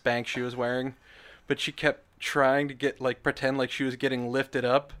layers of Spanx she was wearing, but she kept trying to pretend like she was getting lifted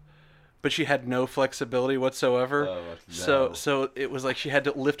up, but she had no flexibility whatsoever. Oh, no. So it was like she had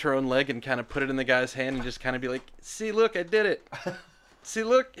to lift her own leg and kind of put it in the guy's hand and just kind of be like, "See, look, I did it. See,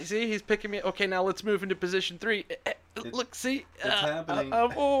 he's picking me. Okay, now let's move into position 3. Look, see, it's happening.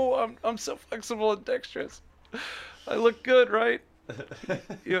 I'm so flexible and dexterous. I look good, right?"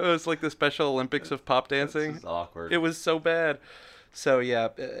 It was like the Special Olympics of pop dancing. It's awkward. It was so bad. So yeah,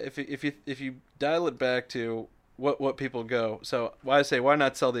 if you dial it back to what people go, so I say, why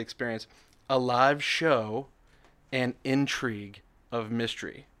not sell the experience? A live show and intrigue of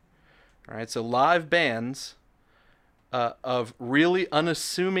mystery. All right, so live bands of really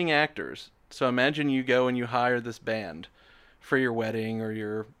unassuming actors. So imagine you go and you hire this band for your wedding or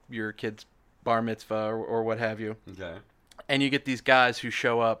your kid's bar mitzvah or what have you. Okay. And you get these guys who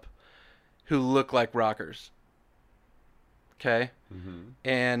show up who look like rockers. Okay? Mm-hmm.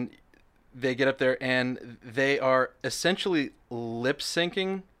 And they get up there and they are essentially lip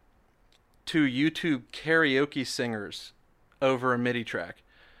syncing to YouTube karaoke singers over a MIDI track.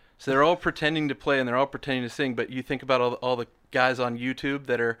 So they're all pretending to play and they're all pretending to sing, but you think about all the guys on YouTube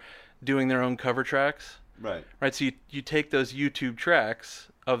that are doing their own cover tracks. Right. Right, so you take those YouTube tracks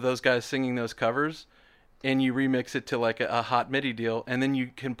of those guys singing those covers and you remix it to like a hot MIDI deal, and then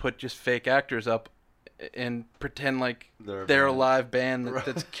you can put just fake actors up and pretend like they're a live band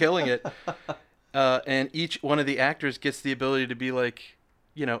that's killing it. And each one of the actors gets the ability to be like,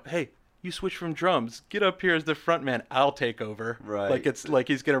 hey, you switch from drums. Get up here as the front man. I'll take over. Right. Like it's like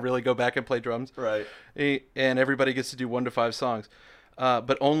he's going to really go back and play drums. Right. And everybody gets to do 1 to 5 songs.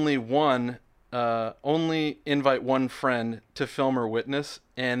 But only invite one friend to film or witness,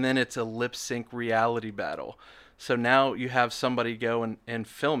 and then it's a lip sync reality battle. So now you have somebody go and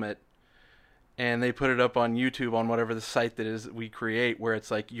film it, and they put it up on YouTube on whatever the site that is we create, where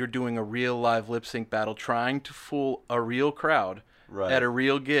it's like you're doing a real live lip sync battle, trying to fool a real crowd at a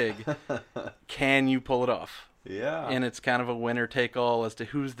real gig. Can you pull it off? Yeah. And it's kind of a winner take all as to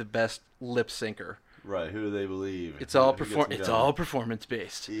who's the best lip syncer. Right. Who do they believe? It's all performance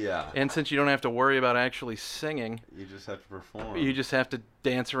based. Yeah. And since you don't have to worry about actually singing, you just have to perform. You just have to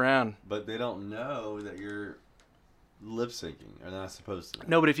dance around. But they don't know that you're lip syncing. They're not supposed to.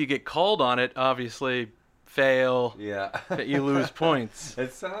 No, but if you get called on it, obviously fail. Yeah. You lose points.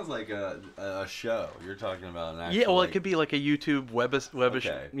 It sounds like a show. You're talking about an actual. Yeah, well, it could be like a YouTube webish,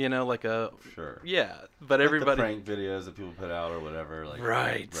 Okay. like a. Sure. Yeah, but like everybody. The prank videos that people put out or whatever. Like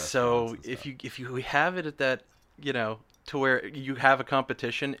right. So if you have it at that, to where you have a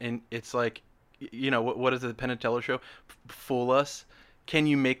competition and it's like, what is it, the Penn and Teller show? Fool us. Can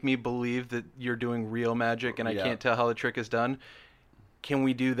you make me believe that you're doing real magic and I can't tell how the trick is done? Can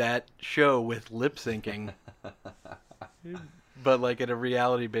we do that show with lip syncing, but like at a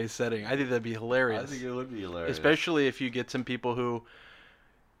reality-based setting? I think that'd be hilarious. I think it would be hilarious. Especially if you get some people who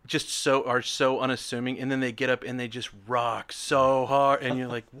just are so unassuming, and then they get up and they just rock so hard, and you're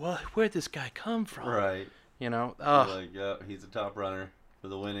like, "What? Where'd this guy come from?" Right. You're like, yeah, he's a top runner for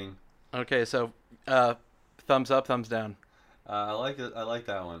the winning. Okay, so thumbs up, thumbs down. I like it. I like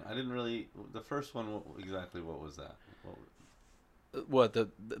that one. I didn't really. The first one, exactly what was that? What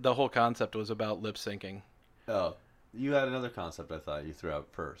the whole concept was about lip syncing. Oh, you had another concept I thought you threw out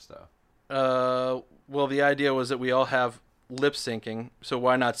first, though. Well, the idea was that we all have lip syncing, so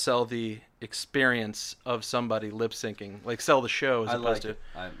why not sell the experience of somebody lip syncing, like sell the show as I opposed like it.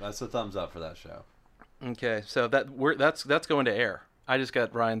 That's a thumbs up for that show. Okay, so that's going to air. I just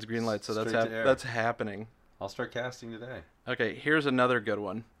got Ryan's green light, so that's happening. I'll start casting today. Okay, here's another good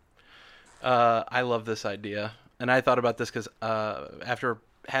one. I love this idea, and I thought about this because after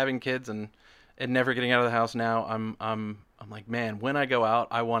having kids and never getting out of the house now, I'm like, man, when I go out,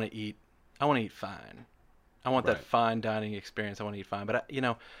 I want to eat fine. I want that fine dining experience. I want to eat fine. But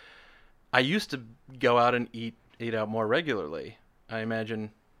I used to go out and eat out more regularly. I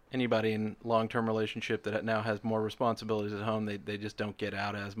imagine anybody in long-term relationship that now has more responsibilities at home, they just don't get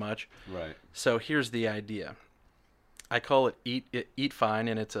out as much. Right. So here's the idea. I call it Eat Fine,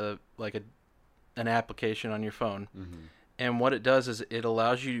 and it's an application on your phone. Mm-hmm. And what it does is it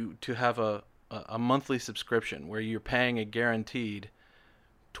allows you to have a monthly subscription where you're paying a guaranteed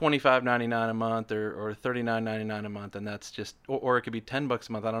 $25.99 a month or $39.99 a month, and that's just or it could be $10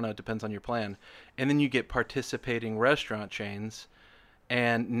 a month. I don't know. It depends on your plan. And then you get participating restaurant chains.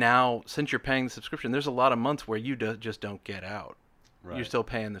 And now, since you're paying the subscription, there's a lot of months where you just don't get out. Right. You're still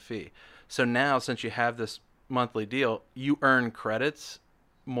paying the fee. So now, since you have this monthly deal, you earn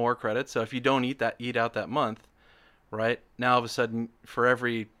more credits. So if you don't eat out that month, right, now all of a sudden, for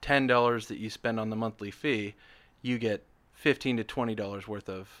every $10 that you spend on the monthly fee, you get $15 to $20 worth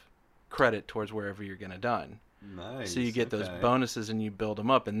of credit towards wherever you're going to dine. Nice. So you get those bonuses and you build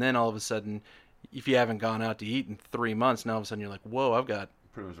them up. And then all of a sudden, if you haven't gone out to eat in 3 months, now all of a sudden you're like, whoa, I've got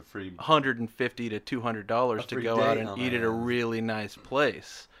pretty much a free $150 to $200 to go out and eat at a really nice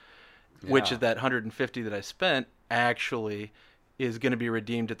place. Yeah. Which is that $150 that I spent actually is going to be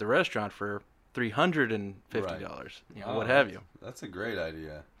redeemed at the restaurant for $350, what have you. That's a great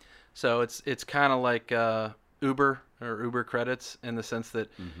idea. So it's kind of like Uber or Uber credits in the sense that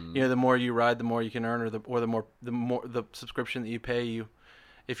the more you ride, the more you can earn, or the more the subscription that you pay,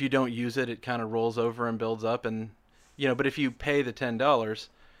 if you don't use it, it kind of rolls over and builds up, and but if you pay the $10,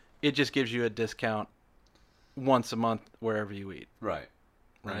 it just gives you a discount once a month wherever you eat. Right.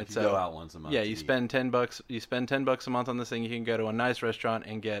 Right. If you go out once a month. Yeah, you spend $10. You spend $10 a month on this thing. You can go to a nice restaurant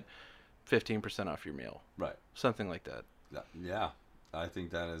and get 15% off your meal. Right. Something like that. Yeah, I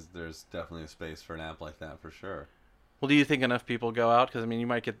think there's definitely a space for an app like that for sure. Well, do you think enough people go out? Because you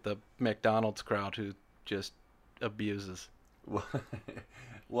might get the McDonald's crowd who just abuses.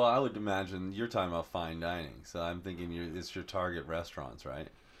 Well, I would imagine you're talking about fine dining, so I'm thinking it's your target restaurants, right?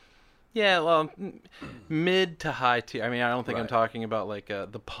 Yeah, well, mid to high tier. I don't think I'm talking about like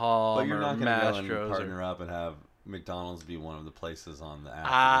the Palm or Mastros. But you're not going to go and partner up and have McDonald's be one of the places on the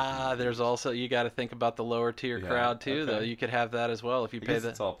app. There's also, you got to think about the lower tier crowd too, though. You could have that as well if you pay the.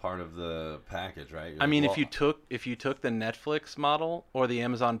 It's all part of the package, right? If you took the Netflix model or the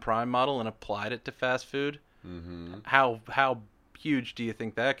Amazon Prime model and applied it to fast food, how huge do you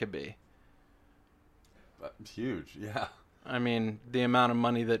think that could be? Huge, yeah. The amount of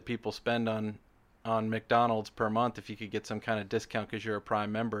money that people spend on McDonald's per month, if you could get some kind of discount because you're a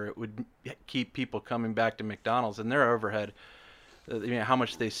Prime member, it would keep people coming back to McDonald's. And their overhead, how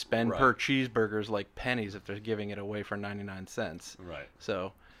much they spend per cheeseburger is like pennies if they're giving it away for 99 cents. Right.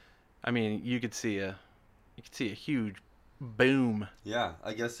 So, you could see a huge boom. Yeah,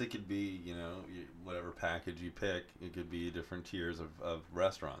 I guess it could be, whatever package you pick, it could be different tiers of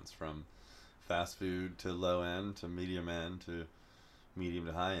restaurants, from fast food to low end to medium end to medium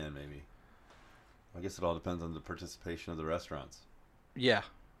to high end, maybe. I guess it all depends on the participation of the restaurants. Yeah,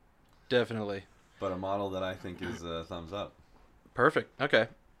 definitely. But a model that I think is a thumbs up. Perfect. Okay.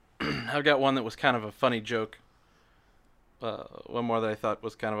 I've got one that was kind of a funny joke. One more that I thought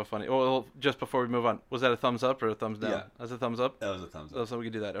was kind of a funny. Well, just before we move on, was that a thumbs up or a thumbs down? Yeah. That's a thumbs up? That was a thumbs up. Oh, so we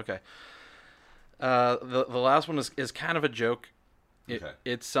could do that. Okay. The last one is kind of a joke.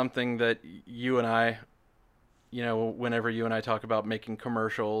 It's something that you and I, whenever you and I talk about making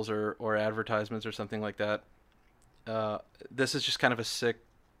commercials or advertisements or something like that, this is just kind of a sick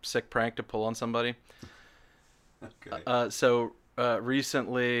prank to pull on somebody. Okay. So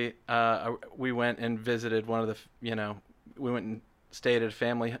recently, we went and visited one of the, we went and stayed at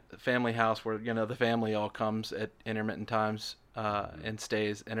a family house where, the family all comes at intermittent times and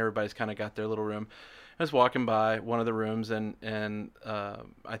stays, and everybody's kind of got their little room. I was walking by one of the rooms, and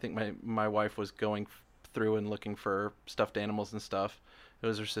I think my wife was going through and looking for stuffed animals and stuff. It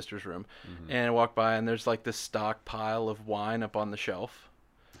was her sister's room. Mm-hmm. And I walked by, and there's like this stock pile of wine up on the shelf.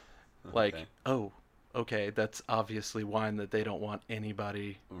 Okay. Like, oh, okay, that's obviously wine that they don't want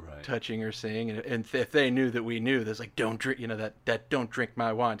anybody Right. touching or seeing. And if they knew that we knew, there's like, don't drink, that don't drink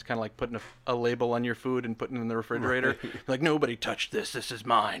my wine. It's kind of like putting a label on your food and putting it in the refrigerator. Right. Like, nobody touched this. This is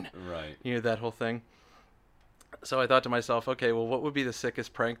mine. Right. That whole thing. So I thought to myself, okay, well, what would be the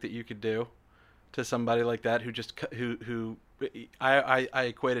sickest prank that you could do to somebody like that who I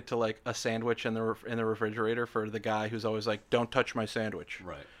equate it to like a sandwich in the refrigerator for the guy who's always like, don't touch my sandwich.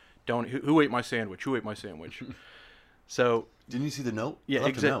 Right. Don't who ate my sandwich? Who ate my sandwich? So Didn't you see the note? yeah,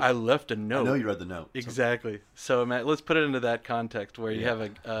 exactly. I left a note. I know you read the note. Exactly. So Matt, let's put it into that context where you Yeah.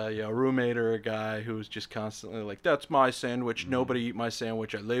 have a roommate or a guy who's just constantly like, "That's my sandwich. Nobody eat my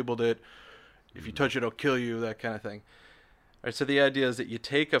sandwich. I labeled it. If you touch it, I'll kill you." That kind of thing. All right. So the idea is that you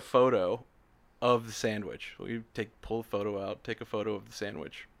take a photo of the sandwich. Well, you pull a photo out, take a photo of the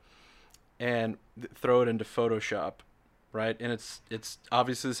sandwich, and throw it into Photoshop, right? And it's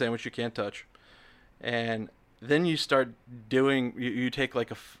obviously the sandwich you can't touch, and then you start doing you take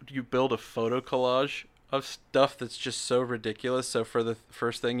like you build a photo collage of stuff that's just so ridiculous. So for the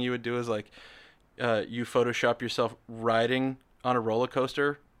first thing you would do is like you Photoshop yourself riding on a roller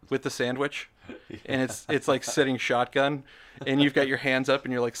coaster with the sandwich, and it's like sitting shotgun, and you've got your hands up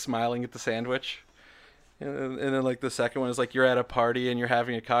and you're like smiling at the sandwich. And then like the second one is like you're at a party and you're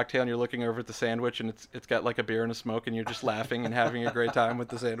having a cocktail and you're looking over at the sandwich and it's got like a beer and a smoke and you're just laughing and having a great time with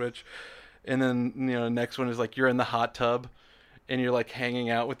the sandwich. And then next one is like you're in the hot tub and you're like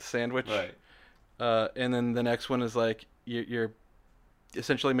hanging out with the sandwich. Right. And then the next one is like you're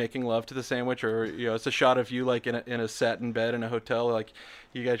essentially making love to the sandwich, or it's a shot of you like in a satin bed in a hotel, like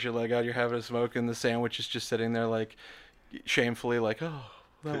you got your leg out, you're having a smoke, and the sandwich is just sitting there like shamefully like, oh,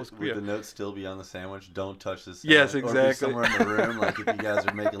 that was Would the note still be on the sandwich? Don't touch this sandwich. Yes, Or be exactly. somewhere in the room, like if you guys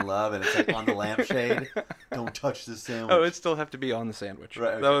are making love and it's like on the lampshade. Don't touch this sandwich. Oh, it'd still have to be on the sandwich.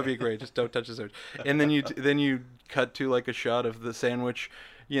 Right, okay. That would be great. Just don't touch the sandwich. And then you cut to like a shot of the sandwich,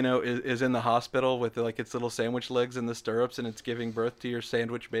 is in the hospital with like its little sandwich legs in the stirrups, and it's giving birth to your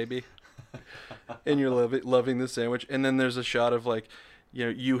sandwich baby. And you're loving the sandwich. And then there's a shot of like,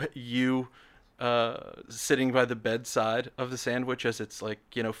 you sitting by the bedside of the sandwich as it's like,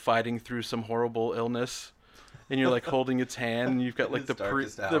 fighting through some horrible illness, and you're like holding its hand, and you've got like the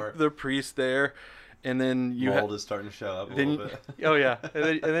priest there, and then mold is starting to show up a little bit. Oh yeah,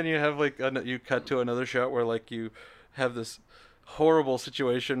 and then you have like you cut to another shot where like you have this horrible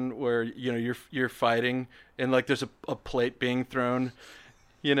situation where you're fighting and like there's a plate being thrown,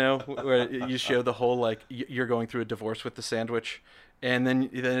 where you show the whole like you're going through a divorce with the sandwich. And then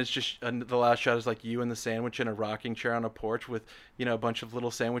it's just the last shot is like you and the sandwich in a rocking chair on a porch with a bunch of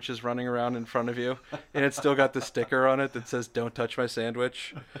little sandwiches running around in front of you, and it's still got the sticker on it that says "Don't touch my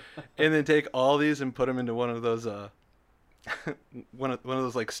sandwich." And then take all these and put them into one of those one of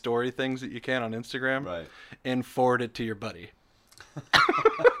those like story things that you can on Instagram, Right. and forward it to your buddy.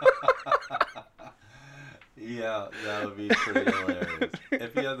 Yeah, that would be pretty hilarious.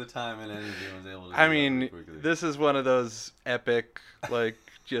 If you had the time and energy and was able to do I that mean, quickly. this is one of those epic like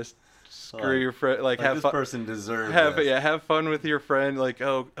just screw your friend, like have this fun. person deserves this. Have fun with your friend. Like,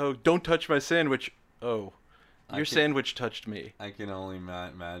 oh, don't touch my sandwich. Oh, your sandwich touched me. I can only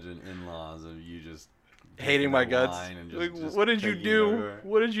imagine in-laws of you just Hating my guts. and Like, just what did you taking it do? everywhere.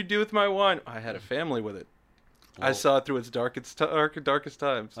 What did you do with my wine? I had a family with it. I Well, saw it through its darkest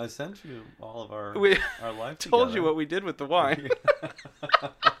times. I sent you all of our We life told together. you what we did with the wine.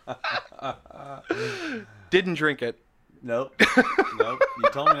 Didn't drink it. Nope. Nope. You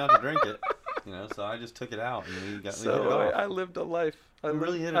told me not to drink it. So I just took it out and we hit it So off. I lived a life. I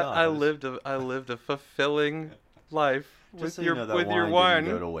really lived, hit it off. I lived a fulfilling life Just with so your you know, that with wine your wine.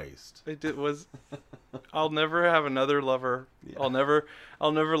 didn't go to waste. It was. I'll never have another lover. Yeah. I'll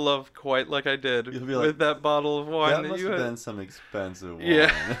never love quite like I did You'll with be like, that bottle of wine That that must you have had. been some expensive wine.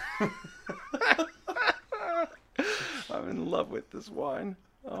 Yeah. I'm in love with this wine.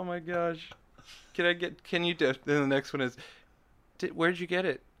 Oh my gosh. Can you do? Then the next one is, where'd you get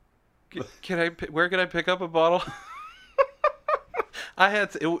it? Where could I pick up a bottle?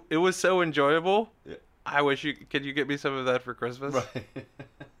 It was so enjoyable. Yeah. I wish could you get me some of that for Christmas? Right.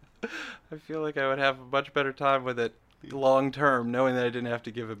 I feel like I would have a much better time with it long term, knowing that I didn't have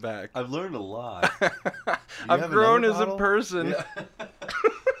to give it back. I've learned a lot. I've have grown another as a bottle? person. Yeah.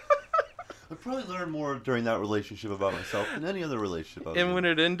 I probably learned more during that relationship about myself than any other relationship I've And when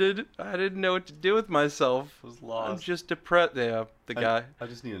it ended, I didn't know what to do with myself. I was I'm lost. just depressed. Yeah, the guy. I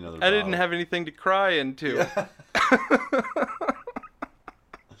just need another I didn't bottle. have anything to cry into. Yeah.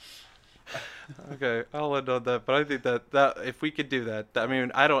 Okay, I'll end on that. But I think that if we could do that, I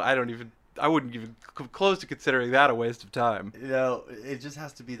mean, I don't even I wouldn't even come close to considering that a waste of time. You know, it just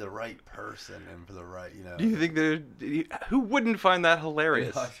has to be the right person and for the right, you know. Do you think who wouldn't find that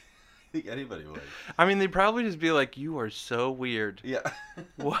hilarious? I think anybody would. I mean, they'd probably just be like, "You are so weird. Yeah.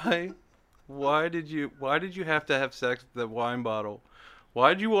 Why did you have to have sex with that wine bottle?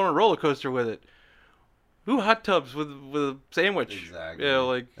 Why did you want a roller coaster with it? Who hot tubs with a sandwich?" Exactly. Yeah,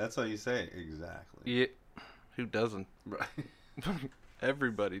 like that's how you say it. Exactly. yeah. Who doesn't? Right.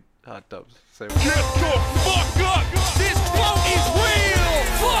 Everybody hot tubs sandwich. Get the fuck up! This quote is real!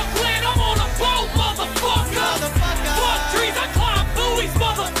 Fuck land, I'm on a boat, motherfucker! Fuck trees, I